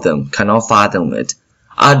 all of them, cannot fathom it.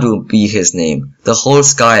 Adu be his name, the whole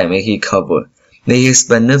sky may he cover. May his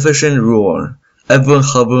beneficent roar ever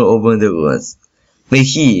hover over the earth. May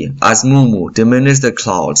he, as Mumu, diminish the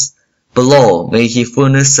clouds. Below, may he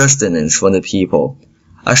furnish sustenance for the people.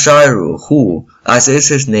 Ashiru, who, as is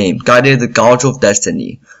his name, guided the gods of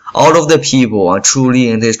destiny. All of the people are truly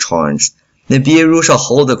in his charge. Nibiru shall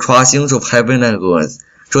hold the crossings of heaven and earth,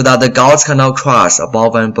 so that the gods cannot cross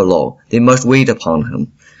above and below. They must wait upon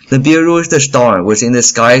him. Nibiru is the star which in the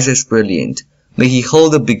skies is brilliant. May he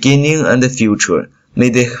hold the beginning and the future. May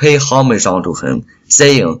they pay homage unto him,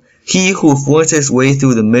 saying, He who forced his way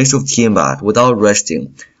through the midst of Tiamat without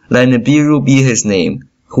resting. Let Nibiru be his name,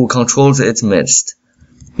 who controls its midst.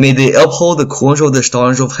 May they uphold the course of the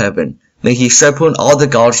stars of heaven. May he shepherd all the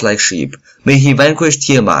gods like sheep. May he vanquish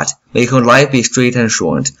Tiamat. May her life be straight and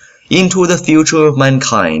short. Into the future of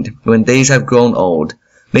mankind, when days have grown old,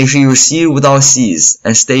 may she recede without cease,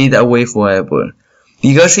 and stay that way forever.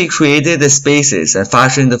 Because he created the spaces and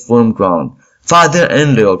fashioned the firm ground, Father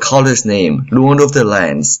Enlil called his name, Lord of the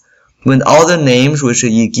lands. When all the names which the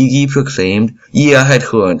Igigi proclaimed, Ea had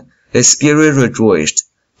heard, his spirit rejoiced.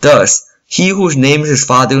 Thus, he whose name his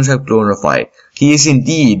fathers have glorified, he is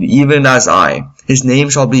indeed even as I. His name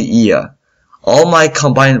shall be Ea. All my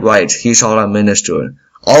combined rights he shall administer.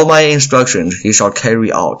 All my instructions he shall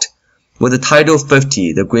carry out. With the title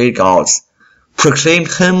 50, the great gods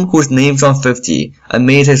proclaimed him whose names are 50, and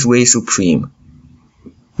made his way supreme.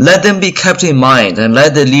 Let them be kept in mind, and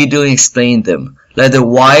let the leader explain them. Let the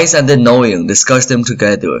wise and the knowing discuss them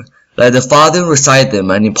together. Let the father recite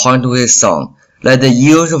them and impart to his son. Let the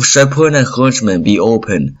ears of shepherd and herdsman be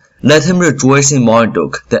open. Let him rejoice in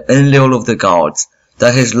Marduk, the Enlil of the gods,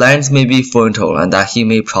 that his lands may be fertile and that he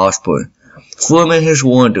may prosper. Firm in his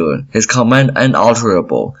wonder, his command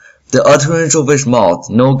unalterable. The utterance of his mouth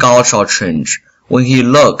no god shall change. When he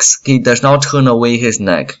looks, he does not turn away his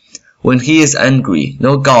neck. When he is angry,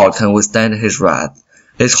 no god can withstand his wrath.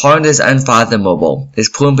 His heart is unfathomable, his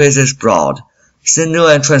purpose is broad. Sinner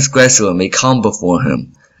and transgressor may come before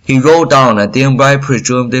him. He rolled down and thereby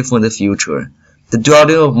preserved it for the future. The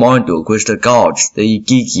dwelling of Marduk which the gods, the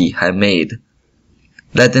Igigi, had made.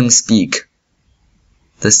 Let them speak.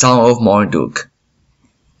 The son of Marduk,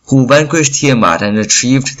 who vanquished Tiamat and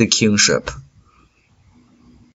achieved the kingship.